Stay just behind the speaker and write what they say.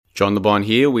John the Bond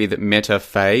here with Meta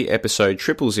Fae episode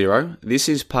 000. This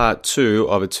is part 2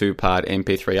 of a 2-part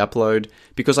MP3 upload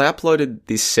because I uploaded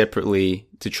this separately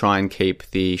to try and keep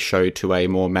the show to a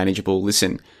more manageable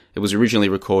listen. It was originally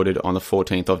recorded on the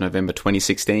 14th of November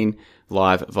 2016,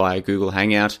 live via Google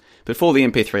Hangout, but for the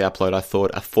MP3 upload I thought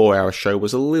a 4-hour show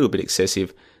was a little bit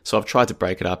excessive, so I've tried to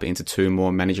break it up into 2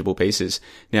 more manageable pieces.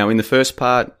 Now in the first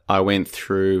part I went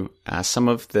through some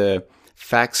of the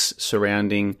facts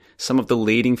surrounding some of the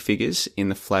leading figures in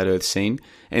the flat earth scene,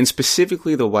 and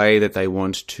specifically the way that they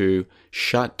want to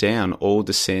shut down all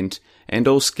dissent and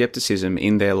all skepticism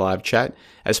in their live chat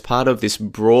as part of this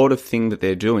broader thing that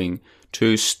they're doing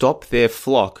to stop their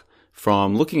flock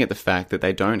from looking at the fact that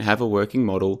they don't have a working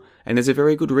model, and there's a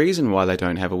very good reason why they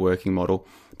don't have a working model.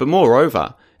 But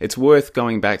moreover, it's worth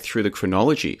going back through the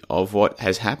chronology of what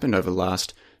has happened over the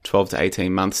last 12 to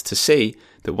 18 months to see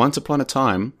that once upon a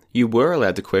time, you were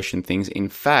allowed to question things. In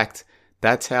fact,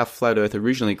 that's how Flat Earth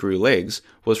originally grew legs,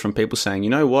 was from people saying, you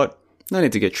know what, no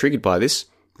need to get triggered by this.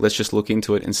 Let's just look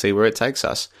into it and see where it takes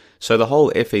us. So the whole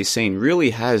FE scene really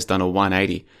has done a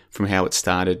 180 from how it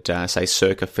started, say,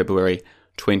 circa February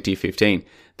 2015.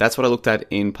 That's what I looked at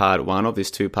in part 1 of this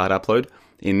 2-part upload.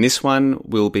 In this one,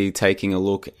 we'll be taking a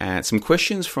look at some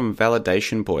questions from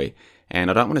Validation Boy. And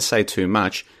I don't want to say too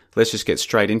much. Let's just get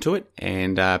straight into it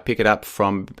and pick it up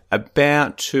from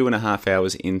about 2.5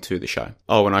 hours into the show.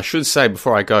 Oh, and I should say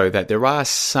before I go that there are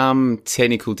some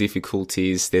technical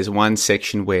difficulties. There's one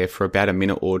section where for about a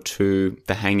minute or two,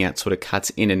 the Hangout sort of cuts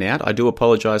in and out. I do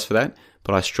apologize for that,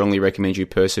 but I strongly recommend you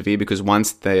persevere because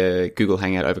once the Google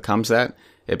Hangout overcomes that,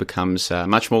 it becomes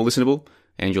much more listenable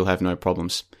and you'll have no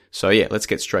problems. So yeah, let's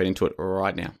get straight into it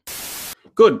right now.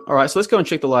 Good. All right, so let's go and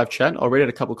check the live chat. I'll read out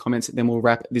a couple of comments, then we'll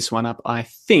wrap this one up, I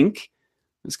think.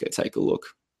 Let's go take a look.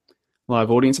 Live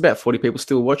audience, about 40 people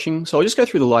still watching. So I'll just go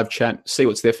through the live chat, see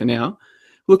what's there for now.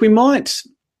 Look, I might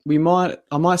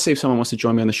see if someone wants to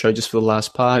join me on the show just for the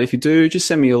last part. If you do, just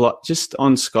send me just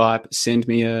on Skype, send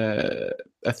me a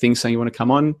thing saying you want to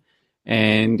come on.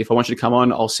 And if I want you to come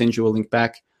on, I'll send you a link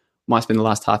back. Might spend the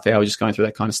last half hour just going through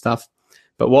that kind of stuff.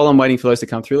 But while I'm waiting for those to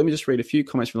come through, let me just read a few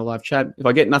comments from the live chat. If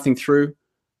I get nothing through,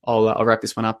 I'll wrap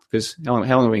this one up because how long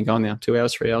have we been going now? 2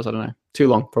 hours, 3 hours? I don't know. Too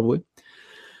long, probably.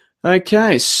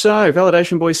 Okay, so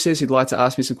Validation Boy says he'd like to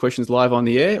ask me some questions live on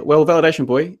the air. Well, Validation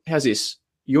Boy, how's this?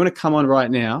 You want to come on right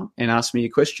now and ask me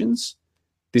your questions?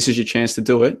 This is your chance to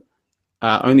do it.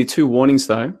 Only 2 warnings,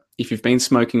 though. If you've been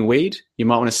smoking weed, you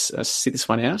might want to sit this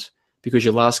one out because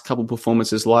your last couple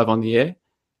performances live on the air,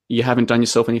 you haven't done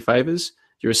yourself any favors.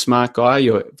 You're a smart guy.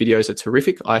 Your videos are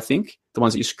terrific, I think, the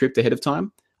ones that you script ahead of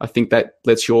time. I think that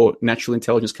lets your natural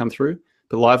intelligence come through.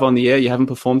 But live on the air, you haven't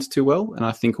performed too well, and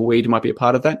I think weed might be a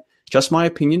part of that. Just my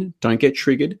opinion. Don't get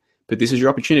triggered, but this is your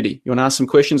opportunity. You want to ask some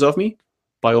questions of me?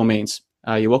 By all means.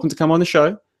 You're welcome to come on the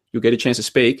show. You'll get a chance to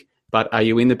speak, but are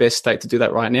you in the best state to do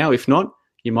that right now? If not,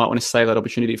 you might want to save that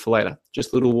opportunity for later.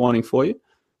 Just a little warning for you.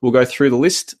 We'll go through the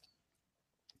list.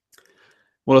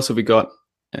 What else have we got?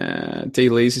 D.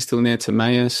 Lees is still in there.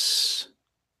 Timaeus.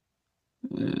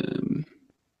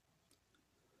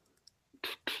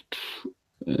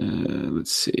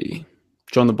 Let's see.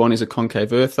 John the Bond is a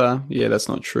concave earther. Yeah, that's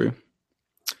not true.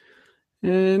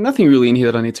 Nothing really in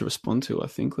here that I need to respond to, I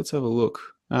think. Let's have a look.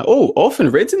 Orphan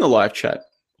Red's in the live chat.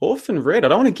 Orphan Red, I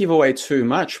don't want to give away too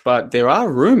much, but there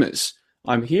are rumors.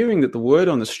 I'm hearing that the word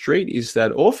on the street is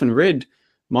that Orphan Red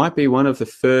might be one of the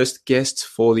first guests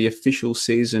for the official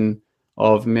season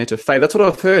of Meta Fae. That's what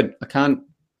I've heard. I can't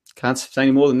say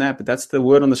any more than that, but that's the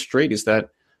word on the street is that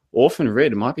Orphan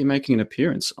Red might be making an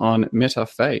appearance on Meta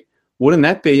Fae. Wouldn't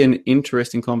that be an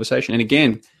interesting conversation? And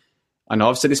again, I know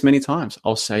I've said this many times.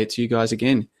 I'll say it to you guys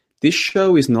again. This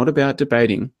show is not about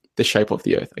debating the shape of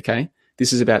the earth, okay?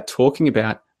 This is about talking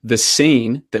about the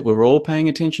scene that we're all paying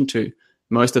attention to.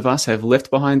 Most of us have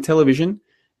left behind television.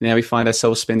 Now we find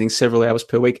ourselves spending several hours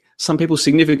per week, some people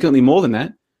significantly more than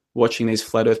that, watching these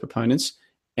flat earth proponents.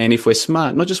 And if we're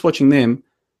smart, not just watching them,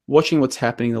 watching what's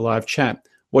happening in the live chat,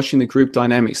 watching the group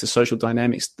dynamics, the social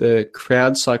dynamics, the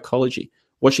crowd psychology,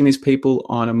 watching these people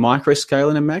on a micro scale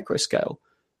and a macro scale.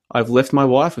 I've left my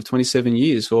wife of 27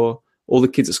 years, or all the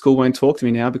kids at school won't talk to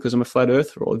me now because I'm a flat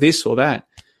earther, or this or that.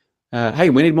 Hey,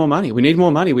 we need more money. We need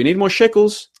more money. We need more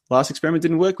shekels. Last experiment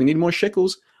didn't work. We need more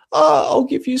shekels. Oh, I'll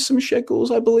give you some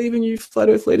shekels. I believe in you, flat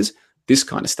earth leaders. This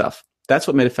kind of stuff. That's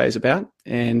what Meta Fae is about.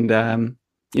 And,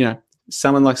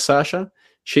 someone like Sasha,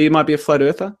 she might be a flat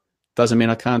earther. Doesn't mean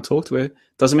I can't talk to her.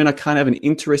 Doesn't mean I can't have an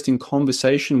interesting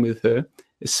conversation with her,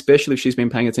 especially if she's been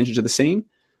paying attention to the scene,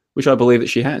 which I believe that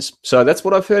she has. So that's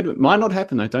what I've heard. It might not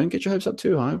happen, though. Don't get your hopes up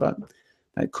too high, but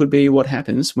that could be what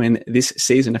happens when this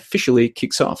season officially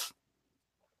kicks off.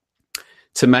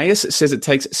 Timaeus says it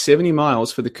takes 70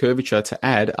 miles for the curvature to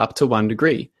add up to 1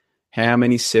 degree. How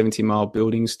many 70-mile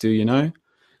buildings do you know?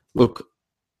 Look,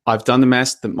 I've done the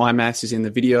maths. My maths is in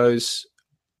the videos.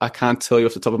 I can't tell you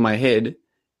off the top of my head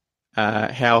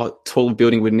how tall a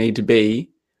building would need to be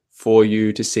for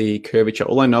you to see curvature.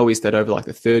 All I know is that over like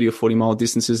the 30 or 40 mile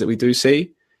distances that we do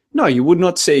see, no, you would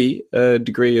not see a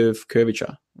degree of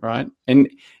curvature, right? And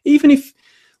even if,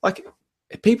 like,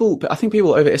 I think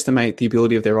people overestimate the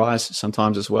ability of their eyes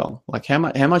sometimes as well. Like, how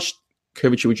much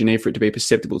curvature would you need for it to be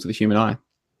perceptible to the human eye?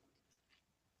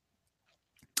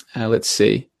 Let's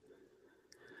see.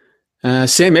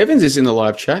 Sam Evans is in the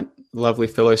live chat. Lovely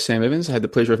fellow Sam Evans. I had the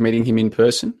pleasure of meeting him in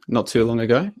person not too long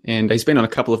ago, and he's been on a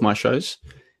couple of my shows.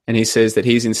 And he says that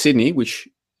he's in Sydney, which,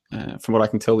 from what I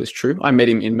can tell, is true. I met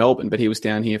him in Melbourne, but he was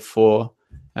down here for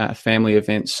a family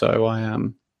event. So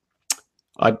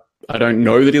I don't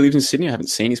know that he lives in Sydney. I haven't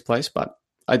seen his place, but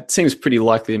it seems pretty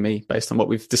likely to me based on what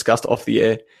we've discussed off the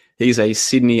air. He's a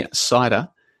Sydney-sider.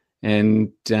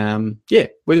 And, yeah,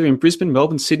 whether in Brisbane,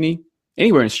 Melbourne, Sydney,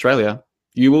 anywhere in Australia,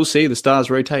 you will see the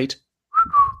stars rotate.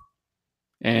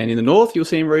 And in the north, you'll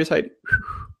see them rotate.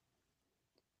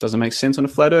 Doesn't make sense on a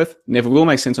flat Earth. Never will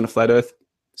make sense on a flat Earth.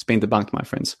 It's been debunked, my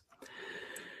friends.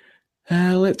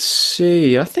 Let's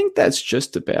see. I think that's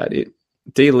just about it.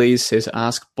 D. Lees says,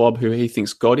 ask Bob who he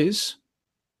thinks God is.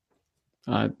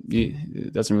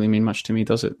 It doesn't really mean much to me,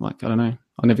 does it? Like, I don't know.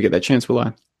 I'll never get that chance, will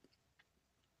I?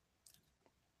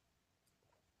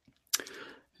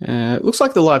 It looks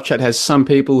like the live chat has some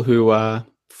people who are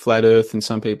flat Earth and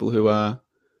some people who are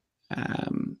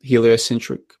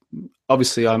heliocentric.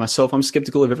 Obviously, I'm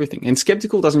skeptical of everything. And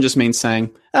skeptical doesn't just mean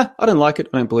saying, I don't like it,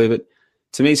 I don't believe it.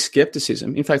 To me,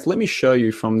 skepticism, in fact, let me show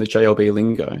you from the JLB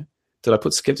lingo. Did I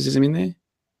put skepticism in there?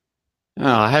 Oh,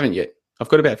 I haven't yet. I've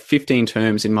got about 15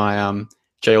 terms in my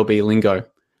JLB lingo,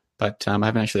 but I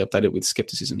haven't actually updated with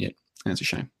skepticism yet. That's a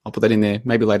shame. I'll put that in there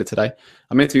maybe later today.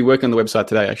 I'm meant to be working on the website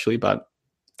today, actually, but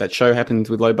that show happened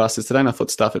with Low Busters today, and I thought,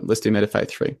 stuff it, let's do Metafaith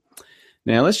 3.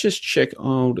 Now, let's just check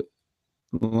old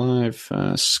live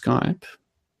Skype.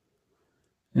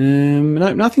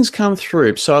 No, nothing's come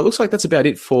through. So it looks like that's about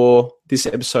it for this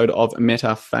episode of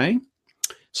Metafaith.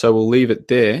 So we'll leave it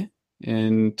there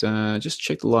and just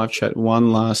check the live chat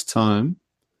one last time.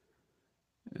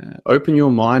 Open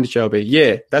your mind, JLB.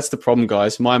 Yeah, that's the problem,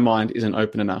 guys. My mind isn't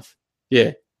open enough.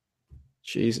 Yeah.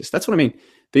 Jesus. That's what I mean.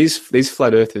 These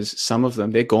flat earthers, some of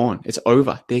them, they're gone. It's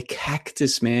over. They're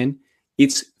cactus, man.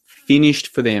 It's finished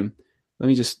for them. Let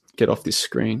me just get off this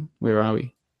screen. Where are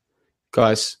we?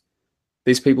 Guys,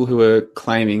 these people who are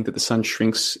claiming that the sun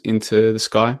shrinks into the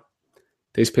sky,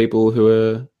 these people who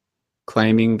are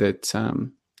claiming that,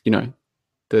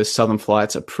 the Southern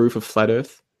Flights are proof of flat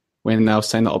earth when they were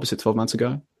saying the opposite 12 months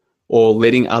ago, or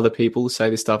letting other people say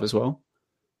this stuff as well,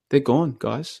 they're gone,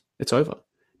 guys. It's over.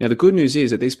 Now, the good news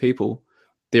is that these people,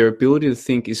 their ability to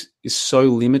think is so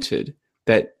limited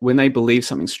that when they believe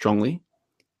something strongly,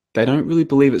 they don't really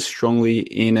believe it strongly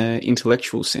in an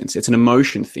intellectual sense. It's an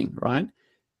emotion thing, right?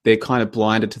 They're kind of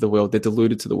blinded to the world. They're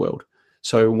deluded to the world.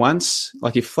 So once,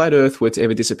 like if flat earth were to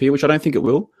ever disappear, which I don't think it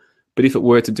will, but if it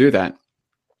were to do that,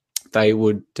 they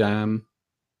would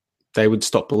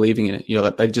stop believing in it.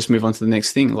 Like they'd just move on to the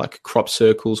next thing, like crop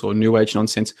circles or new age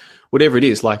nonsense, whatever it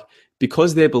is. Like,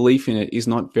 because their belief in it is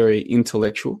not very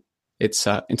intellectual, it's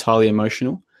entirely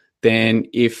emotional, then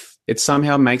if it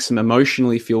somehow makes them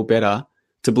emotionally feel better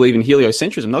to believe in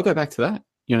heliocentrism, they'll go back to that.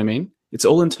 You know what I mean? It's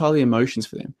all entirely emotions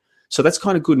for them. So that's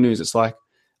kind of good news. It's like,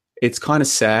 it's kind of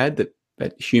sad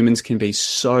that humans can be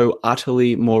so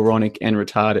utterly moronic and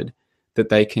retarded that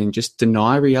they can just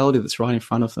deny reality that's right in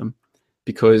front of them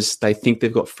because they think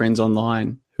they've got friends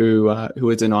online who are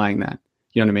denying that.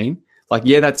 You know what I mean? Like,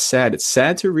 yeah, that's sad. It's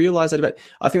sad to realize that. But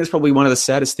I think that's probably one of the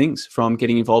saddest things from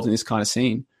getting involved in this kind of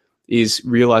scene is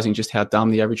realizing just how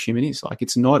dumb the average human is. Like,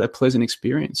 it's not a pleasant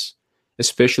experience,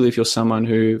 especially if you're someone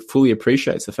who fully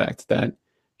appreciates the fact that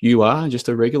you are just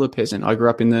a regular peasant. I grew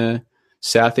up in the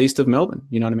southeast of Melbourne.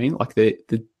 You know what I mean? Like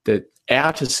the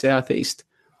outer southeast.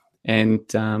 And,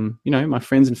 my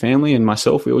friends and family and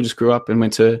myself, we all just grew up and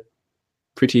went to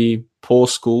pretty poor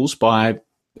schools by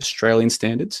Australian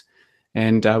standards.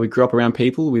 And we grew up around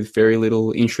people with very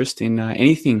little interest in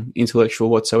anything intellectual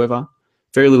whatsoever,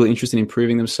 very little interest in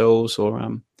improving themselves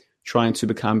or trying to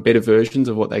become better versions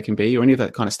of what they can be or any of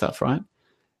that kind of stuff, right?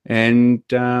 And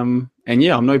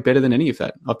yeah, I'm no better than any of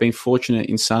that. I've been fortunate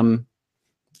in some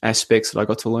aspects that I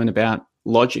got to learn about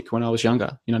logic when I was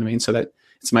younger, you know what I mean? So that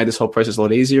it's made this whole process a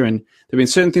lot easier. And there have been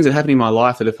certain things that happened in my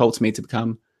life that have helped me to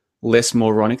become less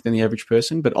moronic than the average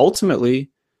person. But ultimately,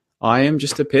 I am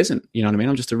just a peasant, you know what I mean?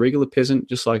 I'm just a regular peasant,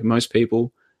 just like most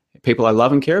people I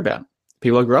love and care about.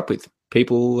 people I grew up with,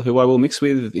 people who I will mix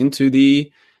with into the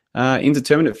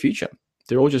indeterminate future.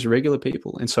 They're all just regular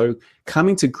people. And so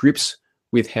coming to grips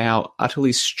with how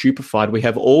utterly stupefied we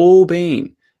have all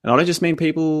been, and I don't just mean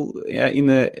people in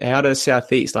the outer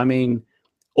southeast, I mean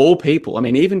all people. I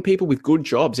mean, even people with good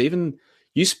jobs, even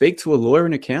you speak to a lawyer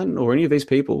and accountant or any of these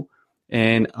people,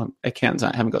 and accountants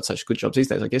haven't got such good jobs these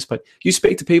days, I guess, but you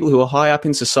speak to people who are high up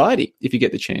in society if you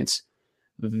get the chance.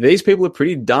 These people are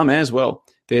pretty dumb as well.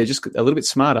 They're just a little bit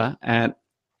smarter at,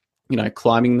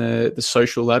 climbing the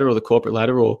social ladder or the corporate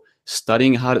ladder, or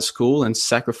studying hard at school and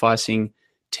sacrificing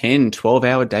 10,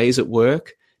 12-hour days at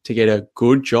work to get a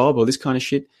good job or this kind of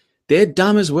shit. They're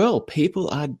dumb as well. People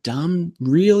are dumb,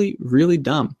 really, really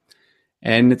dumb.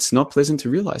 And it's not pleasant to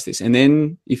realize this. And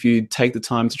then if you take the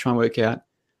time to try and work out,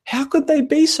 how could they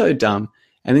be so dumb?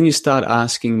 And then you start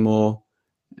asking more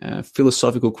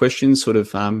philosophical questions, sort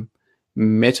of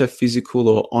metaphysical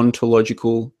or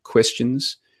ontological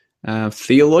questions,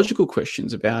 theological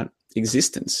questions about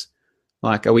existence.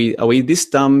 Like, are we this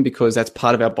dumb because that's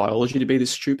part of our biology to be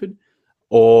this stupid?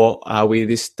 Or are we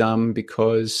this dumb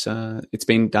because it's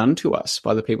been done to us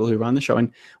by the people who run the show?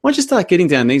 And once you start getting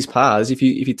down these paths, if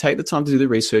you take the time to do the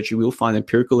research, you will find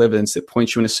empirical evidence that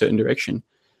points you in a certain direction.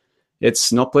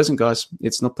 It's not pleasant, guys.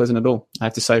 It's not pleasant at all. I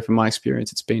have to say, from my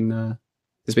experience, it's been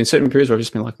there's been certain periods where I've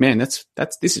just been like, man, this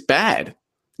is bad.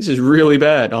 This is really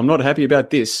bad. I'm not happy about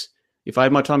this. If I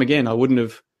had my time again, I wouldn't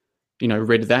have,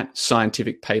 read that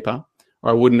scientific paper,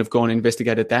 or I wouldn't have gone and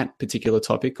investigated that particular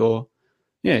topic. Or,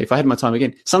 yeah, if I had my time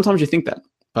again. Sometimes you think that.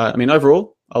 But, I mean,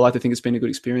 overall, I like to think it's been a good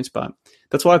experience. But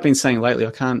that's why I've been saying lately,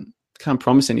 I can't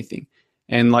promise anything.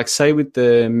 And like, say, with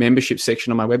the membership section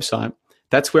on my website,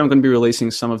 that's where I'm going to be releasing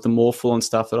some of the more full-on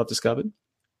stuff that I've discovered.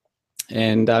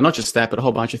 And not just that, but a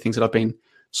whole bunch of things that I've been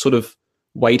sort of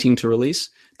waiting to release.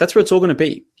 That's where it's all going to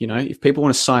be. If people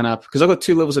want to sign up, because I've got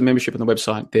 2 levels of membership on the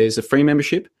website. There's a free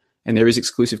membership, and there is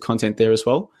exclusive content there as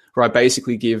well, where I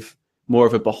basically give more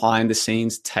of a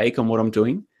behind-the-scenes take on what I'm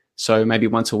doing. So maybe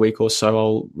once a week or so,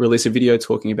 I'll release a video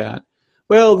talking about,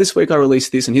 well, this week I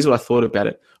released this, and here's what I thought about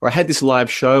it. Or I had this live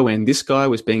show, and this guy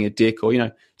was being a dick, or,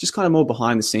 just kind of more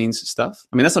behind-the-scenes stuff.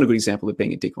 I mean, that's not a good example of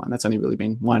being a dick one. That's only really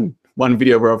been one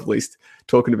video where I've released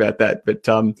talking about that. But,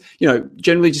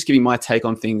 generally just giving my take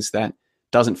on things that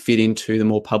doesn't fit into the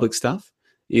more public stuff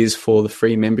is for the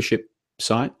free membership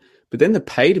site. But then the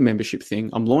paid membership thing,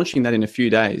 I'm launching that in a few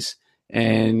days,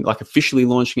 and like officially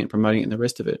launching it, promoting it, and the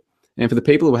rest of it. And for the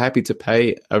people who are happy to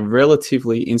pay a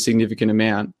relatively insignificant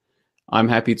amount, I'm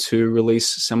happy to release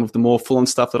some of the more full-on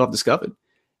stuff that I've discovered.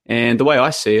 And the way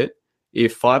I see it,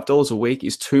 if $5 a week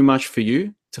is too much for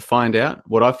you to find out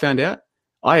what I've found out,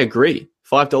 I agree.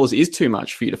 $5 is too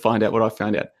much for you to find out what I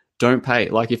found out. Don't pay.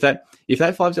 Like, if that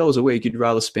 $5 a week you'd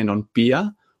rather spend on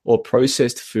beer or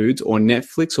processed foods or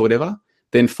Netflix or whatever,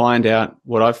 then find out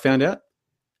what I've found out,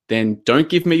 then don't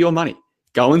give me your money.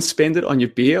 Go and spend it on your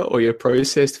beer or your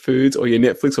processed foods or your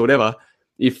Netflix or whatever.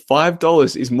 If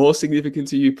 $5 is more significant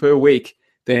to you per week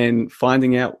than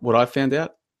finding out what I've found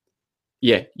out,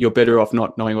 yeah, you're better off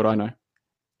not knowing what I know.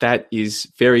 That is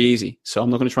very easy. So I'm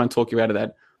not going to try and talk you out of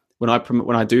that. When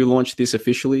I do launch this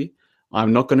officially,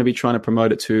 I'm not going to be trying to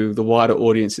promote it to the wider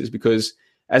audiences, because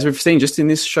as we've seen just in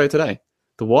this show today,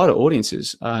 the wider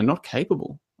audiences are not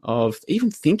capable of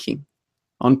even thinking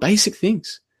on basic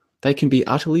things. They can be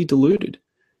utterly deluded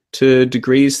to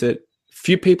degrees that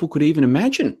few people could even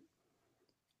imagine.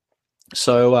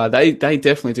 So they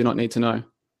definitely do not need to know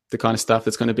the kind of stuff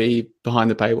that's going to be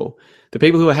behind the paywall. The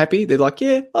people who are happy, they're like,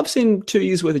 yeah, I've seen 2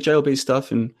 years worth of JLB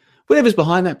stuff, and whatever's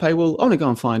behind that paywall, I want to go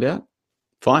and find out.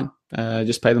 Fine.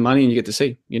 Just pay the money and you get to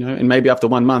see, and maybe after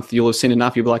 1 month, you'll have seen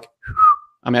enough. You'll be like,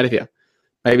 I'm out of here.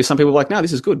 Maybe some people are like, no,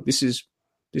 this is good. This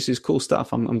is cool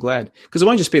stuff. I'm glad. Because it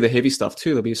won't just be the heavy stuff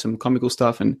too. There'll be some comical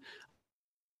stuff and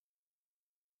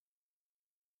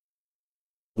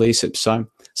release it. So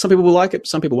some people will like it,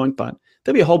 some people won't, but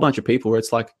there'll be a whole bunch of people where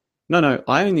it's like, no,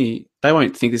 they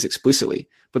won't think this explicitly,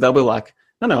 but they'll be like,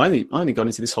 no, I only got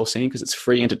into this whole scene because it's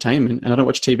free entertainment and I don't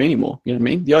watch TV anymore. You know what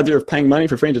I mean? The idea of paying money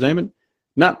for free entertainment,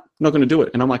 not going to do it.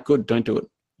 And I'm like, good, don't do it.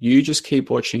 You just keep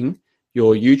watching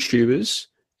your YouTubers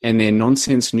and their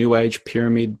nonsense new age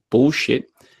pyramid bullshit,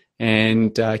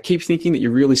 and keep thinking that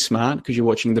you're really smart because you're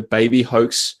watching the baby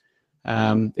hoax.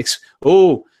 Look,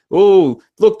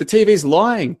 the TV's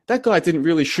lying. That guy didn't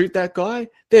really shoot that guy.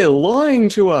 They're lying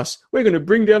to us. We're going to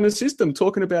bring down the system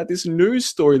talking about this news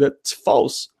story that's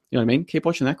false. You know what I mean? Keep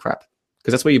watching that crap,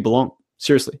 because that's where you belong.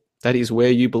 Seriously, that is where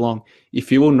you belong.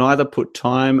 If you will neither put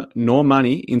time nor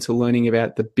money into learning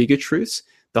about the bigger truths,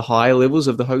 the higher levels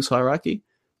of the hoax hierarchy,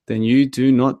 then you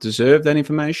do not deserve that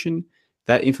information.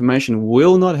 That information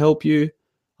will not help you.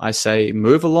 I say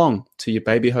move along to your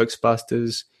baby hoax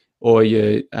busters or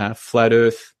your flat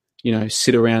earth,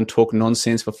 sit around, talk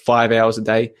nonsense for 5 hours a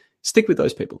day. Stick with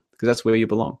those people because that's where you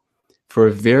belong. For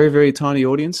a very, very tiny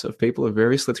audience of people, a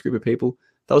very select group of people,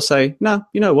 they'll say, no,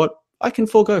 you know what? I can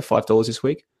forego $5 this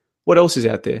week. What else is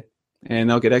out there? And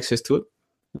they'll get access to it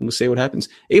and we'll see what happens.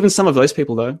 Even some of those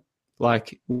people though,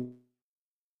 like when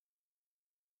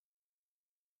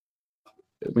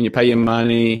you pay your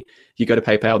money, you go to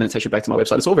PayPal, then it takes you back to my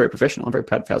website. It's all very professional. I'm very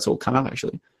proud of how it's all come up,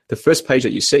 actually. The first page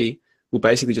that you see will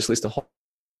basically just list a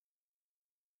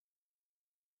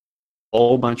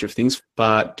whole bunch of things.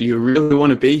 But do you really want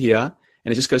to be here?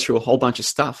 And it just goes through a whole bunch of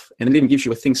stuff. And it even gives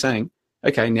you a thing saying,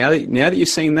 okay, now that you've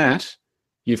seen that,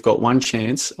 you've got one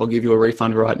chance. I'll give you a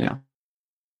refund right now.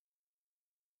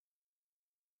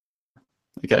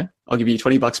 Okay, I'll give you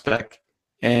 $20 back.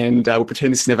 And we'll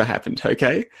pretend this never happened,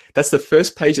 okay? That's the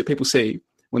first page that people see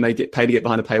when they get paid to get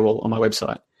behind a paywall on my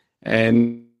website.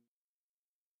 And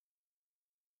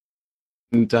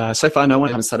so far, no one,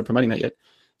 I haven't started promoting that yet.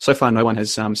 So far, no one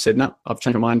has said, no, I've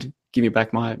changed my mind, give me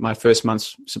back my first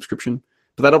month's subscription.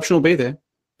 But that option will be there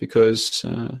because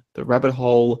the rabbit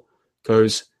hole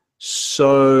goes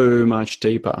so much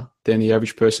deeper than the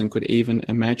average person could even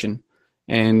imagine.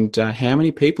 And how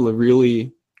many people are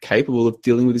really capable of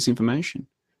dealing with this information?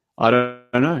 I don't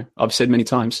know. I've said many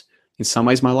times, in some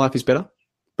ways my life is better,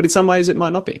 but in some ways it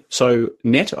might not be. So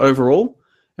net overall,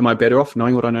 am I better off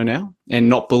knowing what I know now and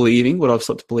not believing what I've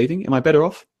stopped believing? Am I better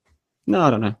off? No,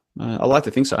 I don't know. I like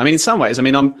to think so. I mean, in some ways,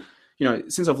 I'm,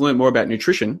 since I've learned more about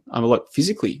nutrition, I'm a lot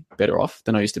physically better off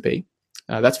than I used to be.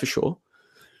 That's for sure.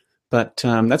 But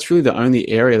that's really the only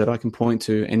area that I can point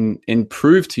to and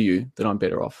prove to you that I'm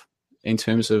better off in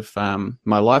terms of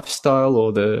my lifestyle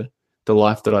or the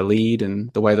life that I lead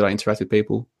and the way that I interact with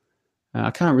people.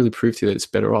 I can't really prove to you that it's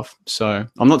better off. So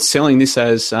I'm not selling this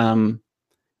as, pay the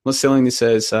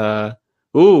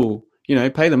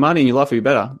money and your life will be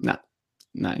better. No.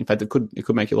 In fact, it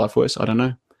could make your life worse. I don't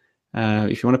know.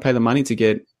 If you want to pay the money to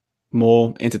get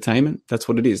more entertainment, that's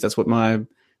what it is. That's what my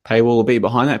paywall will be.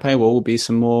 Behind that paywall will be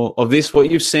some more of this, what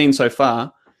you've seen so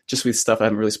far, just with stuff I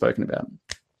haven't really spoken about.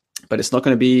 But it's not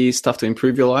going to be stuff to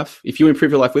improve your life. If you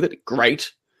improve your life with it,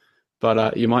 great.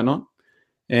 But you might not.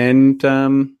 And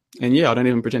yeah, I don't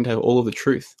even pretend to have all of the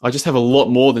truth. I just have a lot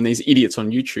more than these idiots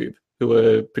on YouTube who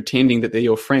are pretending that they're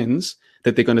your friends,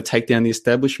 that they're going to take down the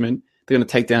establishment, they're going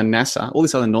to take down NASA, all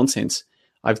this other nonsense.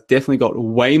 I've definitely got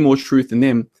way more truth than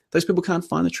them. Those people can't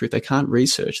find the truth. They can't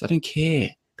research. They don't care.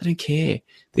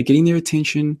 They're getting their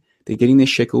attention. They're getting their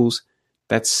shekels.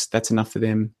 That's enough for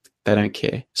them. They don't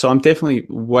care. So I'm definitely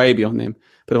way beyond them.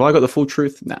 But have I got the full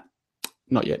truth? Nah,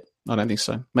 not yet. I don't think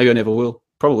so. Maybe I never will.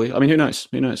 Probably. I mean, who knows?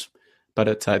 But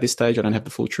at this stage, I don't have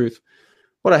the full truth.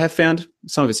 What I have found,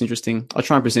 some of it's interesting. I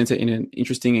try and present it in an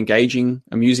interesting, engaging,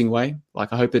 amusing way.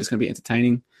 Like I hope that it's going to be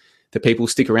entertaining. That people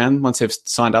stick around. Once they've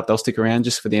signed up, they'll stick around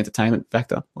just for the entertainment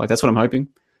factor. Like that's what I'm hoping.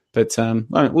 But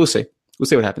we'll see. We'll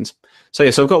see what happens. So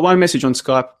yeah, so I've got one message on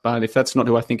Skype, but if that's not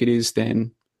who I think it is,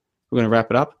 then we're going to wrap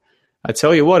it up. I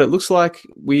tell you what, it looks like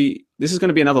this is going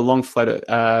to be another long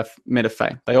flat meta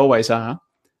fae. They always are.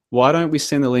 Why don't we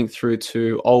send the link through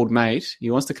to old mate?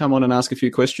 He wants to come on and ask a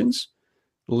few questions.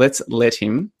 Let's let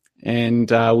him,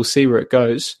 and we'll see where it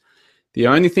goes. The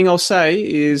only thing I'll say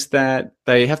is that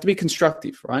they have to be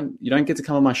constructive, right? You don't get to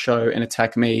come on my show and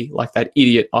attack me like that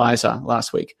idiot Isa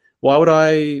last week. Why would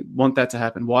I want that to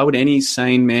happen? Why would any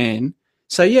sane man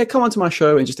say, yeah, come onto my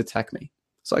show and just attack me?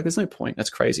 It's like, there's no point. That's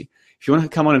crazy. If you want to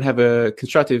come on and have a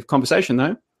constructive conversation,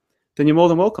 though, then you're more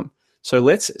than welcome. So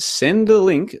let's send the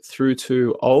link through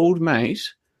to old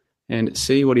mate and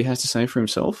see what he has to say for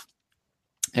himself.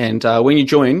 And when you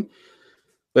join,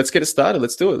 let's get it started.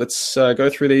 Let's do it. Let's go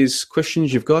through these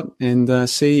questions you've got and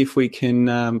see if we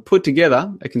can put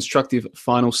together a constructive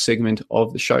final segment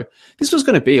of the show. This was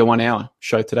going to be a 1 hour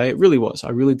show today. It really was. I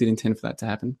really did intend for that to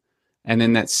happen. And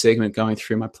then that segment going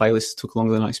through my playlist took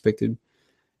longer than I expected.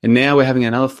 And now we're having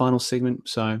another final segment.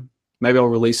 So maybe I'll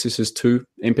release this as 2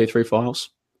 MP3 files.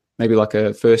 Maybe like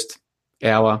a first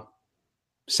hour,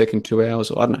 second 2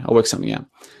 hours, or I don't know. I'll work something out.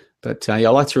 But yeah,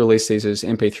 I like to release these as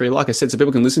MP3, like I said, so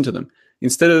people can listen to them.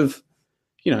 Instead of,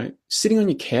 sitting on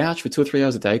your couch for 2 or 3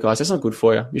 hours a day, guys, that's not good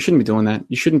for you. You shouldn't be doing that.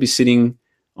 You shouldn't be sitting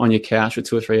on your couch for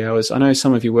 2 or 3 hours. I know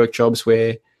some of you work jobs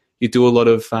where you do a lot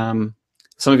of,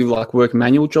 some of you like work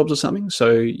manual jobs or something.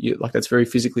 So that's very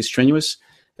physically strenuous,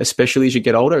 especially as you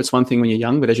get older. It's one thing when you're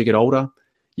young, but as you get older,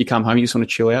 you come home, you just want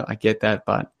to chill out. I get that.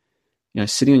 But,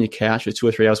 sitting on your couch for 2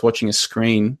 or 3 hours watching a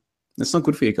screen, that's not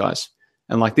good for you guys.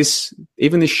 And like this,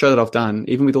 even this show that I've done,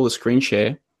 even with all the screen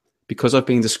share, because I've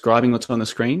been describing what's on the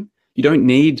screen, you don't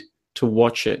need to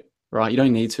watch it right? You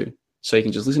don't need to. So you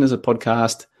can just listen as a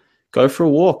podcast, go for a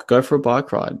walk, go for a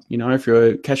bike ride. You know, if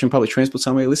you're catching public transport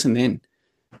somewhere, listen then.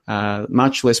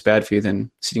 Much less bad for you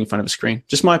than sitting in front of a screen.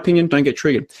 Just my opinion, don't get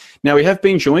triggered. Now, we have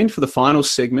been joined for the final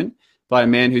segment by a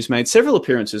man who's made several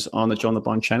appearances on the John the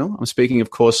Bond channel. I'm speaking, of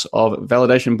course, of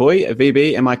Validation Boy,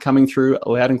 VB. Am I coming through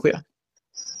loud and clear?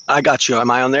 I got you. Am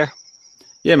I on there?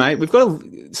 Yeah, mate. We've got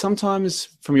sometimes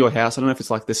from your house, I don't know if it's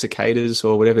like the cicadas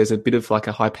or whatever, there's a bit of like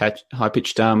a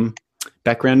high-pitched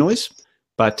background noise,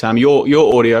 but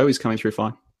your audio is coming through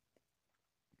fine.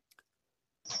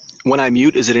 When I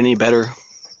mute, is it any better?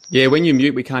 Yeah, when you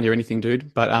mute, we can't hear anything,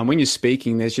 dude. But when you're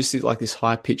speaking, there's just like this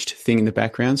high-pitched thing in the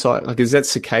background. So, like, is that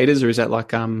cicadas or is that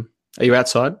like, are you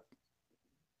outside?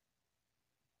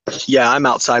 Yeah, I'm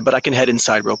outside, but I can head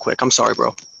inside real quick. I'm sorry,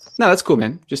 bro. No, that's cool,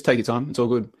 man. Just take your time. It's all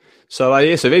good. So,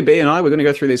 so VB and I, we're going to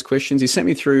go through these questions. He sent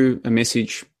me through a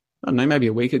message, I don't know, maybe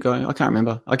a week ago. I can't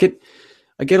remember. I get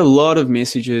a lot of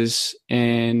messages,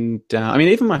 and I mean,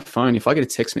 even my phone, if I get a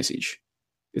text message,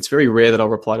 it's very rare that I'll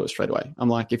reply to it straight away. I'm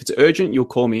like, if it's urgent, you'll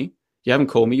call me. You haven't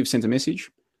called me, you've sent a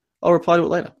message, I'll reply to it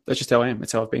later. That's just how I am.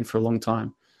 That's how I've been for a long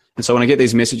time. And so when I get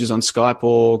these messages on Skype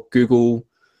or Google,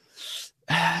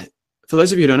 for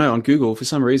those of you who don't know, on Google, for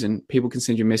some reason, people can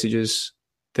send you messages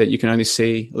that you can only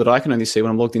see, that I can only see when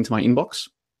I'm logged into my inbox.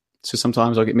 So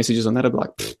sometimes I'll get messages on that. I'll be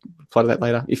like, reply to that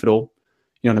later, if at all.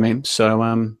 You know what I mean? So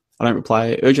I don't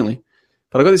reply urgently.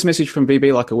 But I got this message from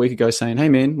VB like a week ago saying, hey,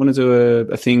 man, want to do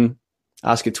a thing,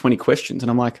 ask you 20 questions. And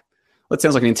I'm like, well, that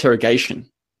sounds like an interrogation.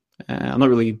 I'm not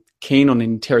really keen on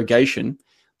interrogation.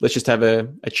 Let's just have a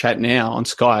chat now on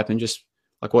Skype and just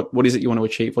like, what is it you want to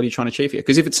achieve? What are you trying to achieve here?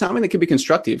 Because if it's something that can be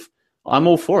constructive, I'm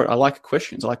all for it. I like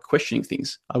questions. I like questioning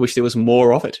things. I wish there was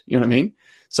more of it. You know what I mean?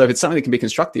 So if it's something that can be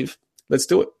constructive, let's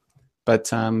do it.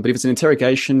 But if it's an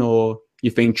interrogation or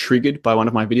you've been triggered by one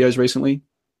of my videos recently,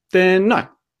 then no,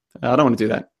 I don't want to do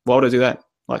that. Why would I do that?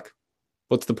 Like,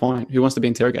 what's the point? Who wants to be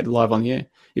interrogated live on the air?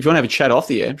 If you want to have a chat off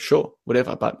the air, sure,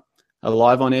 whatever. But a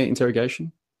live on air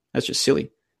interrogation, that's just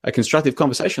silly. A constructive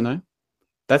conversation, though,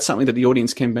 that's something that the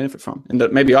audience can benefit from and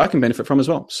that maybe I can benefit from as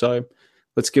well. So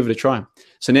let's give it a try.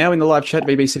 So now in the live chat,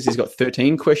 VB says he's got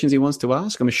 13 questions he wants to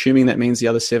ask. I'm assuming that means the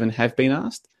other 7 have been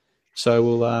asked.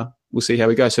 So we'll see how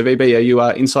we go. So VB, are you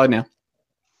inside now?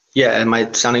 Yeah, am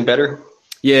I sounding better?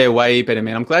 Yeah, way better,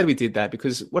 man. I'm glad we did that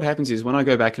because what happens is when I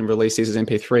go back and release these as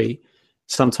MP3,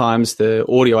 sometimes the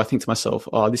audio, I think to myself,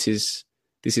 oh, this is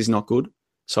not good.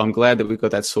 So I'm glad that we've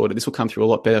got that sorted. This will come through a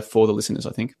lot better for the listeners,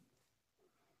 I think.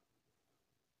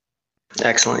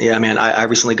 Excellent. Yeah, man, I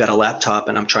recently got a laptop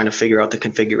and I'm trying to figure out the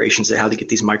configurations of how to get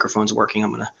these microphones working.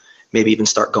 I'm going to maybe even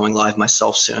start going live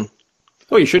myself soon.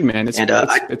 Oh, you should, man.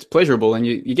 It's pleasurable and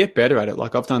you get better at it.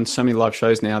 Like I've done so many live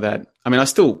shows now that, I mean, I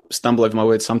still stumble over my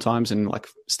words sometimes and like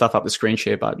stuff up the screen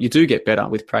share, but you do get better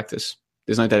with practice.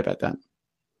 There's no doubt about that.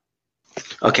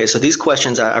 Okay, so these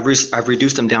questions, I've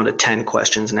reduced them down to 10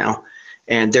 questions now,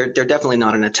 and they're definitely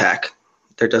not an attack.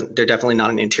 They're definitely not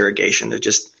an interrogation. They're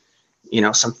just,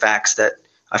 some facts that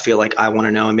I feel like I want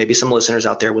to know, and maybe some listeners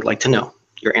out there would like to know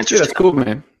your answers. Yeah, that's cool,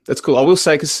 man. That's cool. I will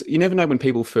say, because you never know when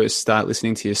people first start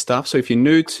listening to your stuff. So if you're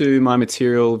new to my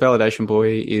material, Validation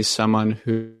Boy is someone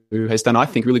who has done, I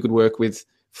think, really good work with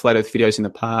Flat Earth videos in the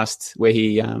past, where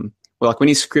he, when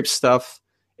he scripts stuff,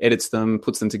 edits them,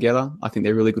 puts them together, I think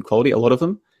they're really good quality, a lot of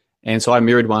them. And so I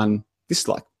mirrored one, this is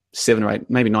like 7 or 8,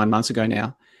 maybe 9 months ago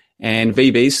now. And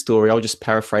VB's story, I'll just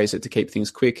paraphrase it to keep things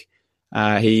quick.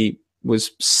 He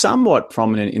was somewhat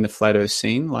prominent in the Flat Earth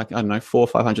scene, like, I don't know, 400 or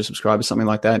 500 subscribers, something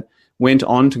like that. Went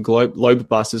on to globe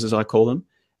busters, as I call them.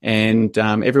 And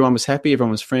everyone was happy.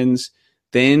 Everyone was friends.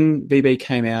 Then VB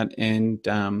came out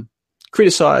and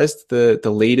criticized the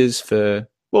leaders for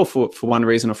one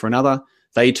reason or for another.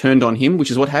 They turned on him, which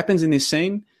is what happens in this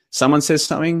scene. Someone says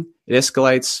something, it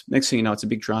escalates. Next thing you know, it's a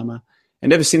big drama.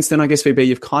 And ever since then, I guess, VB,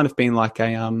 you've kind of been like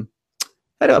a,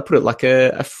 how do I put it, like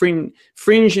a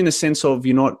fringe in the sense of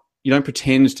you don't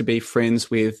pretend to be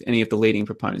friends with any of the leading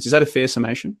proponents. Is that a fair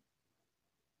summation?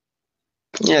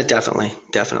 Yeah, definitely.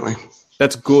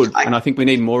 That's good. And I think we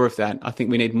need more of that. I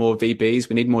think we need more VBs.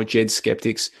 We need more Jed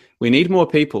skeptics. We need more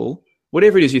people,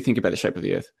 whatever it is you think about the shape of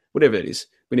the earth, whatever it is.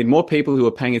 We need more people who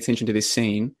are paying attention to this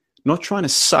scene, not trying to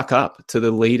suck up to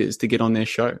the leaders to get on their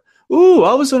show. Ooh,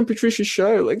 I was on Patricia's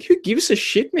show. Like, who gives a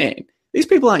shit, man? These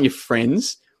people aren't your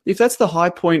friends. If that's the high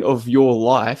point of your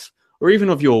life or even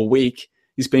of your week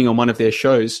is being on one of their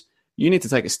shows, you need to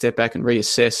take a step back and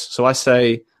reassess. So I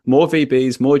say more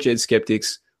VBs, more Jed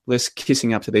skeptics, less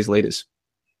kissing up to these leaders.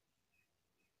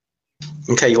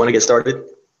 Okay, you want to get started?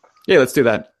 Yeah, let's do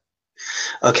that.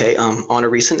 Okay, on a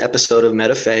recent episode of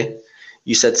MetaFay,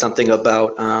 you said something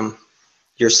about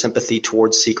your sympathy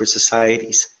towards secret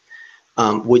societies.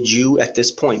 Would you at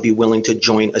this point be willing to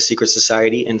join a secret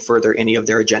society and further any of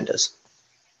their agendas?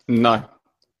 No,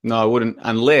 I wouldn't,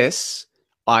 unless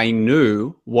I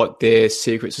knew what their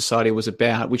secret society was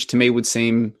about, which to me would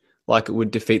seem like it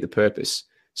would defeat the purpose.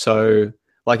 So,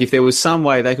 like, if there was some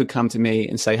way they could come to me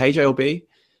and say, hey, JLB,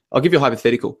 I'll give you a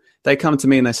hypothetical. They come to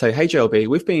me and they say, hey,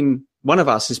 JLB, one of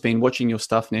us has been watching your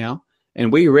stuff now,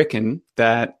 and we reckon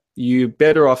that you're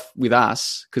better off with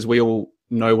us because we all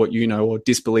know what you know or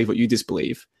disbelieve what you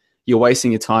disbelieve. You're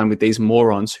wasting your time with these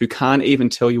morons who can't even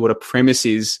tell you what a premise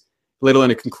is, let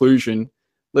alone a conclusion,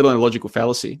 let alone a logical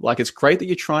fallacy. Like, it's great that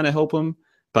you're trying to help them,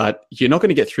 but you're not going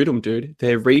to get through to them, dude.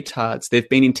 They're retards. They've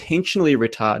been intentionally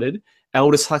retarded.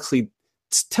 Aldous Huxley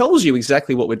tells you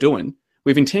exactly what we're doing.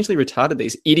 We've intentionally retarded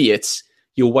these idiots.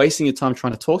 You're wasting your time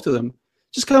trying to talk to them.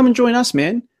 Just come and join us,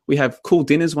 man. We have cool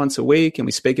dinners once a week and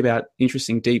we speak about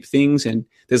interesting, deep things. And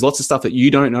there's lots of stuff that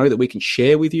you don't know that we can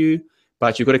share with you,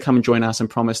 but you've got to come and join us and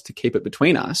promise to keep it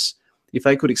between us. If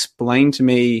they could explain to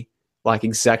me like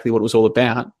exactly what it was all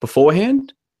about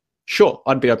beforehand, sure,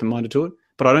 I'd be open-minded to it.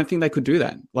 But I don't think they could do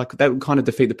that. Like, that would kind of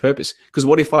defeat the purpose. Because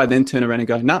what if I then turn around and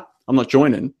go, nah, I'm not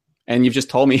joining, and you've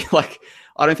just told me, like,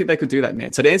 I don't think they could do that,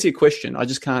 man. So to answer your question, I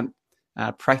just can't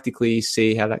practically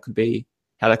see how that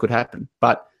could happen.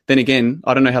 But then again,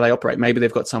 I don't know how they operate. Maybe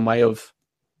they've got some way of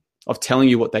telling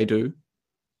you what they do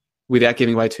without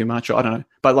giving away too much. Or I don't know.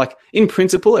 But like, in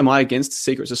principle, am I against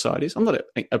secret societies? I'm not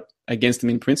against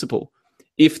them in principle.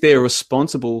 If they're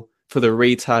responsible for the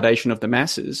retardation of the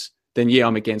masses, then yeah,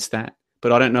 I'm against that.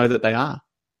 But I don't know that they are.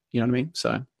 You know what I mean?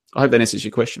 So I hope that answers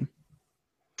your question.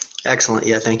 Excellent.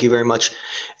 Yeah, thank you very much.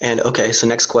 And okay, so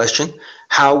next question.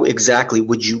 How exactly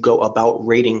would you go about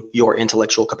rating your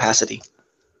intellectual capacity?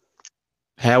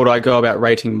 How would I go about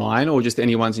rating mine, or just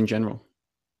anyone's in general?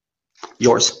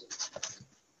 Yours.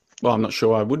 Well, I'm not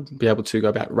sure I would be able to go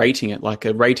about rating it. Like,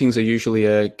 ratings are usually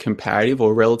a comparative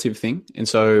or relative thing. And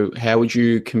so how would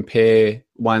you compare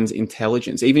one's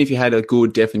intelligence? Even if you had a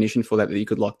good definition for that you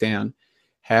could lock down,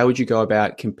 how would you go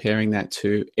about comparing that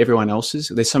to everyone else's?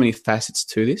 There's so many facets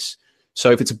to this.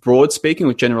 So if it's broad speaking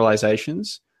with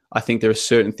generalizations, I think there are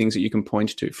certain things that you can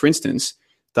point to. For instance,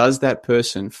 does that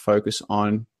person focus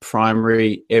on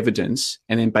primary evidence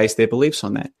and then base their beliefs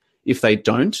on that? If they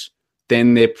don't,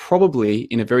 then they're probably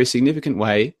in a very significant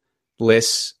way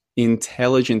less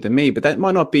intelligent than me. But that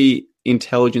might not be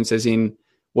intelligence as in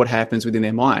what happens within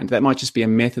their mind. That might just be a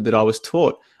method that I was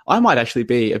taught. I might actually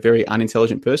be a very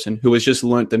unintelligent person who has just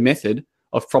learnt the method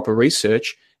of proper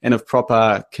research and of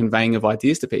proper conveying of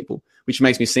ideas to people, which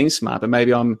makes me seem smart, but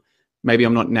maybe I'm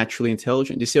not naturally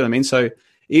intelligent. Do you see what I mean? So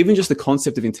even just the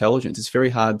concept of intelligence, it's very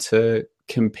hard to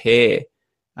compare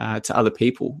to other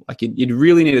people. Like, you'd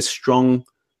really need a strong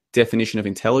definition of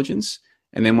intelligence.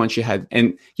 And then once you had,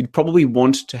 and you'd probably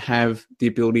want to have the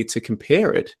ability to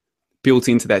compare it built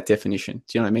into that definition.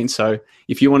 Do you know what I mean? So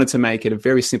if you wanted to make it a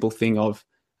very simple thing of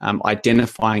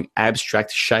identifying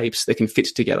abstract shapes that can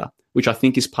fit together, which I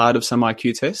think is part of some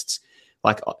IQ tests,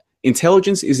 like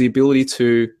intelligence is the ability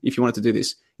to, if you wanted to do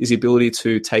this, is the ability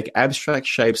to take abstract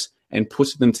shapes and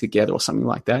put them together or something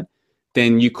like that.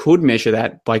 Then you could measure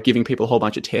that by giving people a whole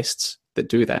bunch of tests that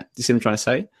do that. Do you see what I'm trying to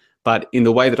say? But in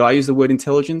the way that I use the word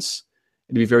intelligence,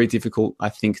 it'd be very difficult, I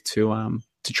think, to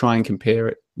try and compare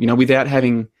it, without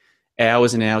having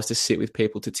hours and hours to sit with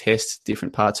people to test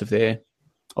different parts of their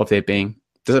being.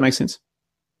 Does that make sense?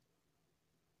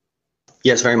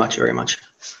 Yes, very much, very much.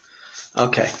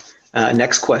 Okay,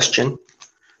 next question.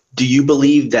 Do you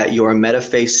believe that your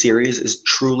MetaFaith series is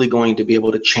truly going to be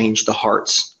able to change the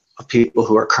hearts of people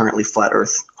who are currently flat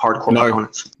Earth hardcore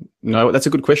opponents? No, that's a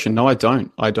good question. No, I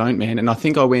don't. I don't, man. And I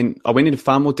think I went into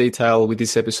far more detail with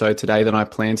this episode today than I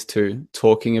planned to,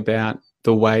 talking about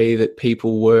the way that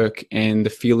people work and the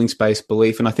feelings-based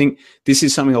belief. And I think this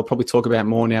is something I'll probably talk about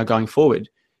more now going forward.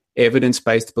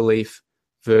 Evidence-based belief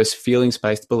versus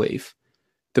feelings-based belief.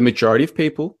 The majority of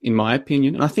people, in my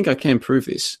opinion, and I think I can prove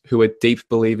this, who are deep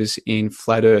believers in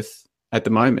flat Earth at the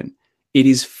moment, it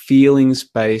is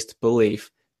feelings-based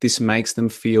belief. This makes them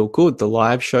feel good. The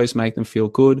live shows make them feel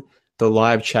good. The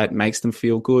live chat makes them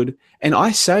feel good. And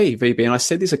I say, VB, and I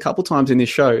said this a couple times in this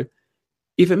show,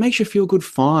 if it makes you feel good,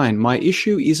 fine. My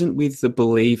issue isn't with the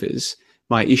believers.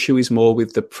 My issue is more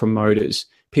with the promoters.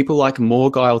 People like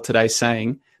Morgile today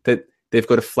saying that they've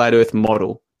got a flat Earth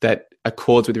model that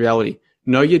accords with reality.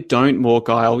 No, you don't,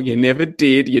 Morgile. You never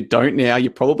did. You don't now. You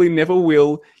probably never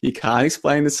will. You can't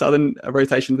explain the southern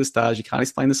rotation of the stars. You can't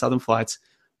explain the southern flights.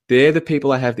 They're the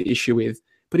people I have the issue with.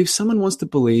 But if someone wants to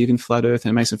believe in flat Earth and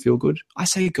it makes them feel good, I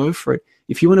say go for it.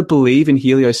 If you want to believe in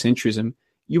heliocentrism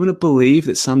You want to believe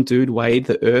that some dude weighed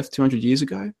the earth 200 years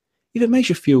ago? If it makes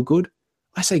you feel good,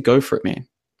 I say go for it, man.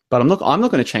 But I'm not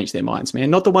going to change their minds, man.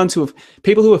 Not the ones who have,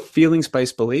 people who are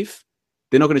feelings-based belief,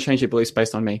 they're not going to change their beliefs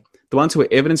based on me. The ones who are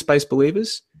evidence-based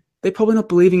believers, they're probably not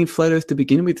believing in flat earth to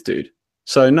begin with, dude.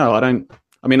 So no,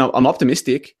 I'm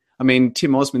optimistic. I mean,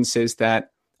 Tim Osmond says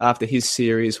that after his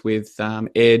series with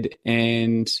Ed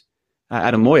and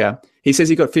Adam Moyer, he says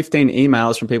he got 15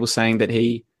 emails from people saying that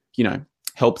he,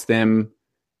 helped them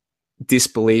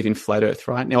disbelieve in flat earth,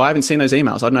 right? Now, I haven't seen those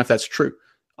emails. I don't know if that's true.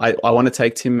 I want to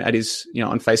take Tim at his,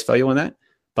 on face value on that.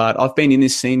 But I've been in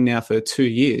this scene now for 2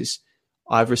 years.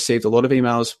 I've received a lot of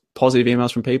emails, positive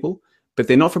emails from people, but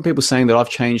they're not from people saying that I've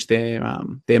changed their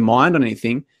mind on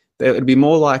anything. It'd be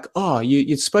more like, oh,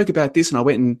 you spoke about this and I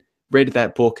went and read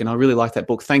that book and I really liked that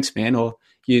book. Thanks, man. Or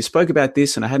you spoke about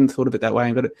this and I hadn't thought of it that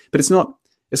way. But it's not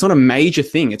a major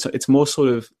thing. It's more sort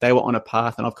of they were on a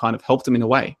path and I've kind of helped them in a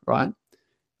way, right?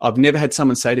 I've never had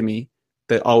someone say to me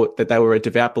that they were a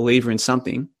devout believer in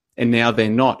something and now they're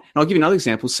not. And I'll give you another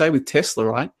example. Say with Tesla,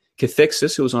 right?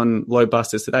 Cathexis, who was on Low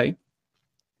Busters today,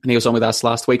 and he was on with us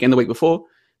last week and the week before,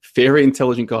 very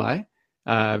intelligent guy,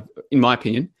 in my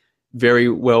opinion, very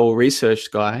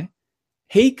well-researched guy.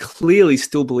 He clearly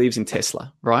still believes in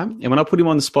Tesla, right? And when I put him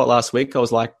on the spot last week, I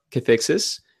was like,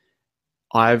 Cathexis,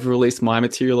 I've released my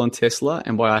material on Tesla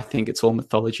and why I think it's all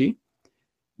mythology.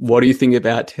 What do you think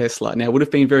about Tesla? Now, it would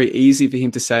have been very easy for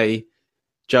him to say,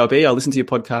 JLB, I listened to your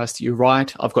podcast. You're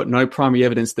right. I've got no primary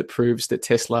evidence that proves that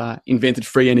Tesla invented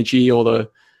free energy or the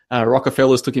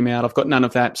Rockefellers took him out. I've got none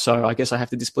of that, so I guess I have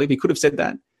to disbelieve. He could have said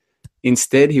that.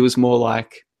 Instead, he was more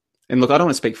like, and look, I don't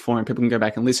want to speak for him. People can go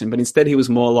back and listen. But instead, he was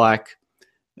more like,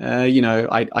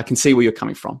 I can see where you're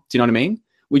coming from. Do you know what I mean?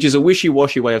 Which is a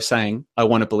wishy-washy way of saying, I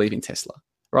want to believe in Tesla,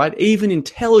 right? Even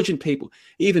intelligent people,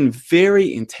 even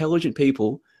very intelligent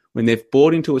people, when they've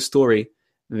bought into a story,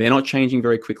 they're not changing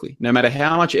very quickly, no matter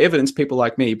how much evidence people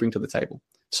like me bring to the table.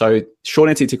 So short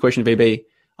answer to your question, VB,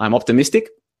 I'm optimistic,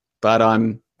 but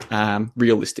I'm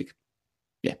realistic.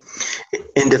 Yeah.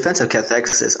 In defense of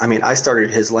Cathexis, I mean, I started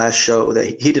his last show.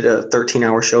 He did a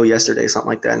 13-hour show yesterday, something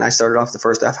like that, and I started off the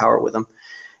first half hour with him,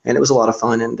 and it was a lot of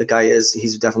fun. And the guy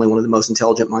he's definitely one of the most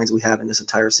intelligent minds we have in this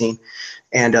entire scene.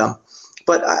 And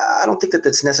but I don't think that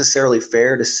that's necessarily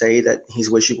fair to say that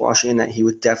he's wishy-washy and that he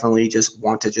would definitely just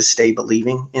want to just stay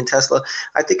believing in Tesla.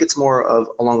 I think it's more of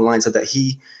along the lines of that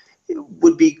he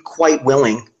would be quite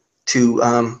willing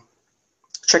to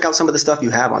check out some of the stuff you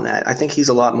have on that. I think he's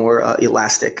a lot more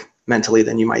elastic mentally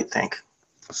than you might think.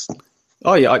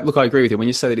 Oh, yeah. Look, I agree with you. When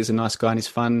you say that he's a nice guy and he's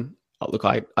fun, look,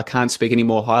 I can't speak any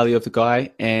more highly of the guy.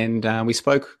 And we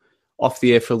spoke off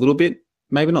the air for a little bit,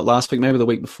 maybe not last week, maybe the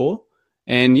week before.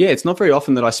 And yeah, it's not very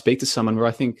often that I speak to someone where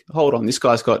I think, hold on, this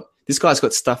guy's got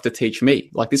stuff to teach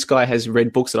me. Like this guy has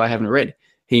read books that I haven't read.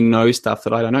 He knows stuff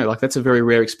that I don't know. Like that's a very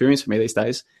rare experience for me these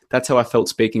days. That's how I felt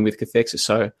speaking with Cathexis.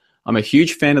 So I'm a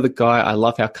huge fan of the guy. I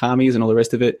love how calm he is and all the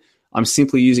rest of it. I'm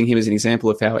simply using him as an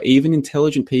example of how even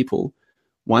intelligent people,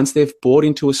 once they've bought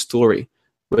into a story,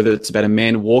 whether it's about a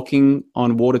man walking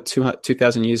on water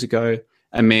 2,000 years ago,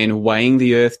 a man weighing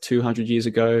the earth 200 years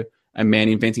ago, a man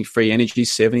inventing free energy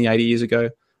 70, 80 years ago,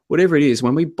 whatever it is,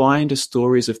 when we buy into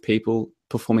stories of people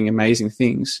performing amazing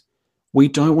things, we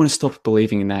don't want to stop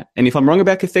believing in that. And if I'm wrong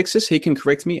about Cathexis, he can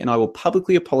correct me and I will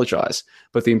publicly apologize.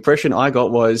 But the impression I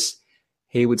got was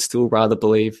he would still rather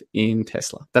believe in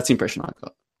Tesla. That's the impression I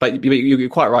got. But you're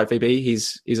quite right, VB.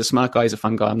 He's a smart guy. He's a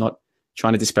fun guy. I'm not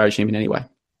trying to disparage him in any way.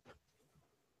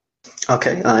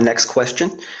 Okay, next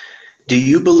question. Do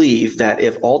you believe that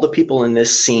if all the people in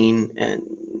this scene, and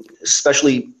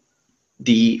especially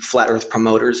the flat earth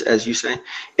promoters, as you say,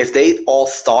 if they all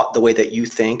thought the way that you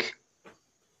think,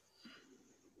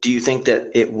 do you think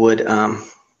that it would, do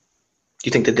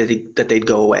you think that they'd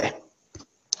go away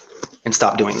and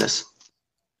stop doing this?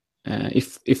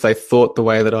 If they thought the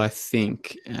way that I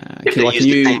think,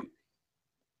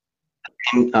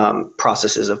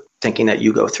 processes of thinking that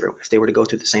you go through, if they were to go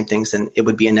through the same things, then it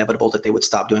would be inevitable that they would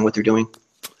stop doing what they're doing?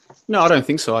 No, I don't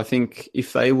think so. I think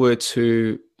if they were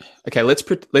to, okay,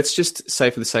 let's just say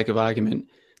for the sake of argument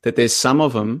that there's some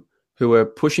of them who are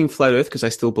pushing flat earth because they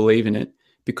still believe in it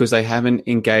because they haven't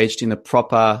engaged in the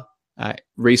proper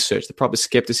research, the proper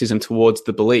skepticism towards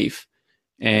the belief.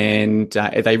 And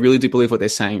they really do believe what they're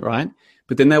saying, right?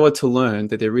 But then they were to learn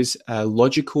that there is a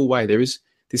logical way. There is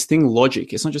this thing,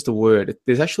 logic. It's not just a word.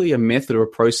 There's actually a method or a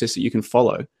process that you can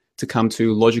follow to come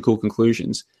to logical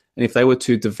conclusions. And if they were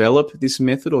to develop this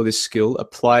method or this skill,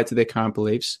 apply it to their current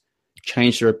beliefs,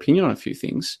 change their opinion on a few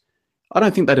things, I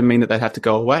don't think that'd mean that they'd have to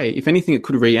go away. If anything, it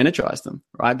could re-energize them,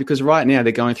 right? Because right now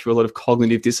they're going through a lot of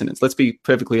cognitive dissonance. Let's be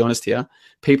perfectly honest here.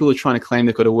 People are trying to claim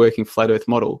they've got a working flat earth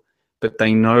model, but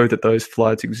they know that those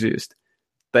flights exist.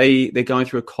 They're going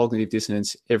through a cognitive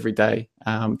dissonance every day,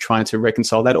 trying to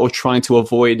reconcile that or trying to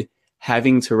avoid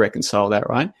having to reconcile that,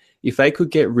 right? If they could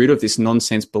get rid of this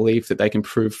nonsense belief that they can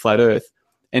prove flat earth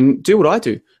and do what I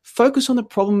do, focus on the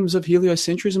problems of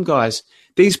heliocentrism, guys.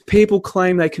 These people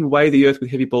claim they can weigh the earth with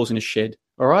heavy balls in a shed,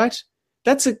 all right?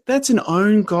 That's an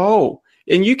own goal.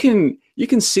 And you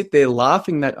can sit there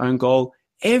laughing that own goal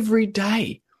every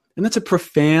day. And that's a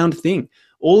profound thing.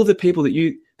 All of the people that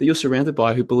you're surrounded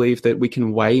by who believe that we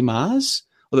can weigh Mars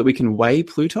or that we can weigh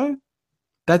Pluto,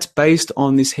 that's based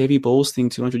on this heavy balls thing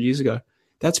 200 years ago.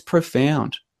 That's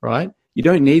profound, right? You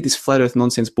don't need this flat earth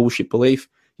nonsense bullshit belief.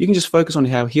 You can just focus on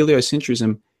how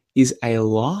heliocentrism is a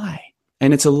lie.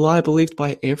 And it's a lie believed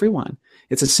by everyone.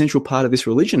 It's a central part of this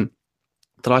religion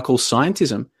that I call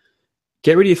scientism.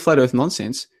 Get rid of your flat earth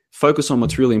nonsense. Focus on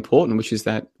what's really important, which is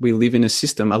that we live in a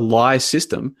system, a lie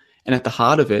system, and at the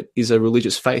heart of it is a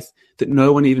religious faith that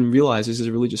no one even realizes is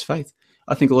a religious faith.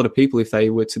 I think a lot of people, if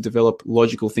they were to develop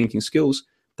logical thinking skills,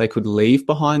 they could leave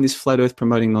behind this flat earth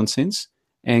promoting nonsense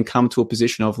and come to a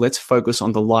position of let's focus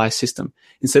on the lie system.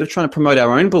 Instead of trying to promote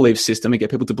our own belief system and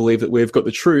get people to believe that we've got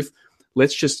the truth,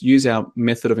 let's just use our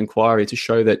method of inquiry to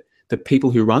show that the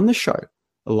people who run the show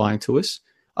are lying to us.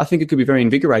 I think it could be very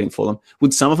invigorating for them.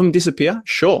 Would some of them disappear?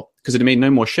 Sure, because it'd mean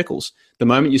no more shekels. The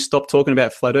moment you stop talking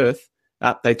about flat earth,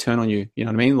 they turn on you. You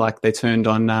know what I mean? Like they turned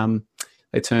on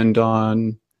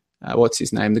what's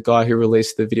his name? The guy who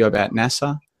released the video about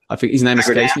NASA. I think his name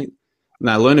escapes me.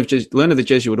 No, Learn of the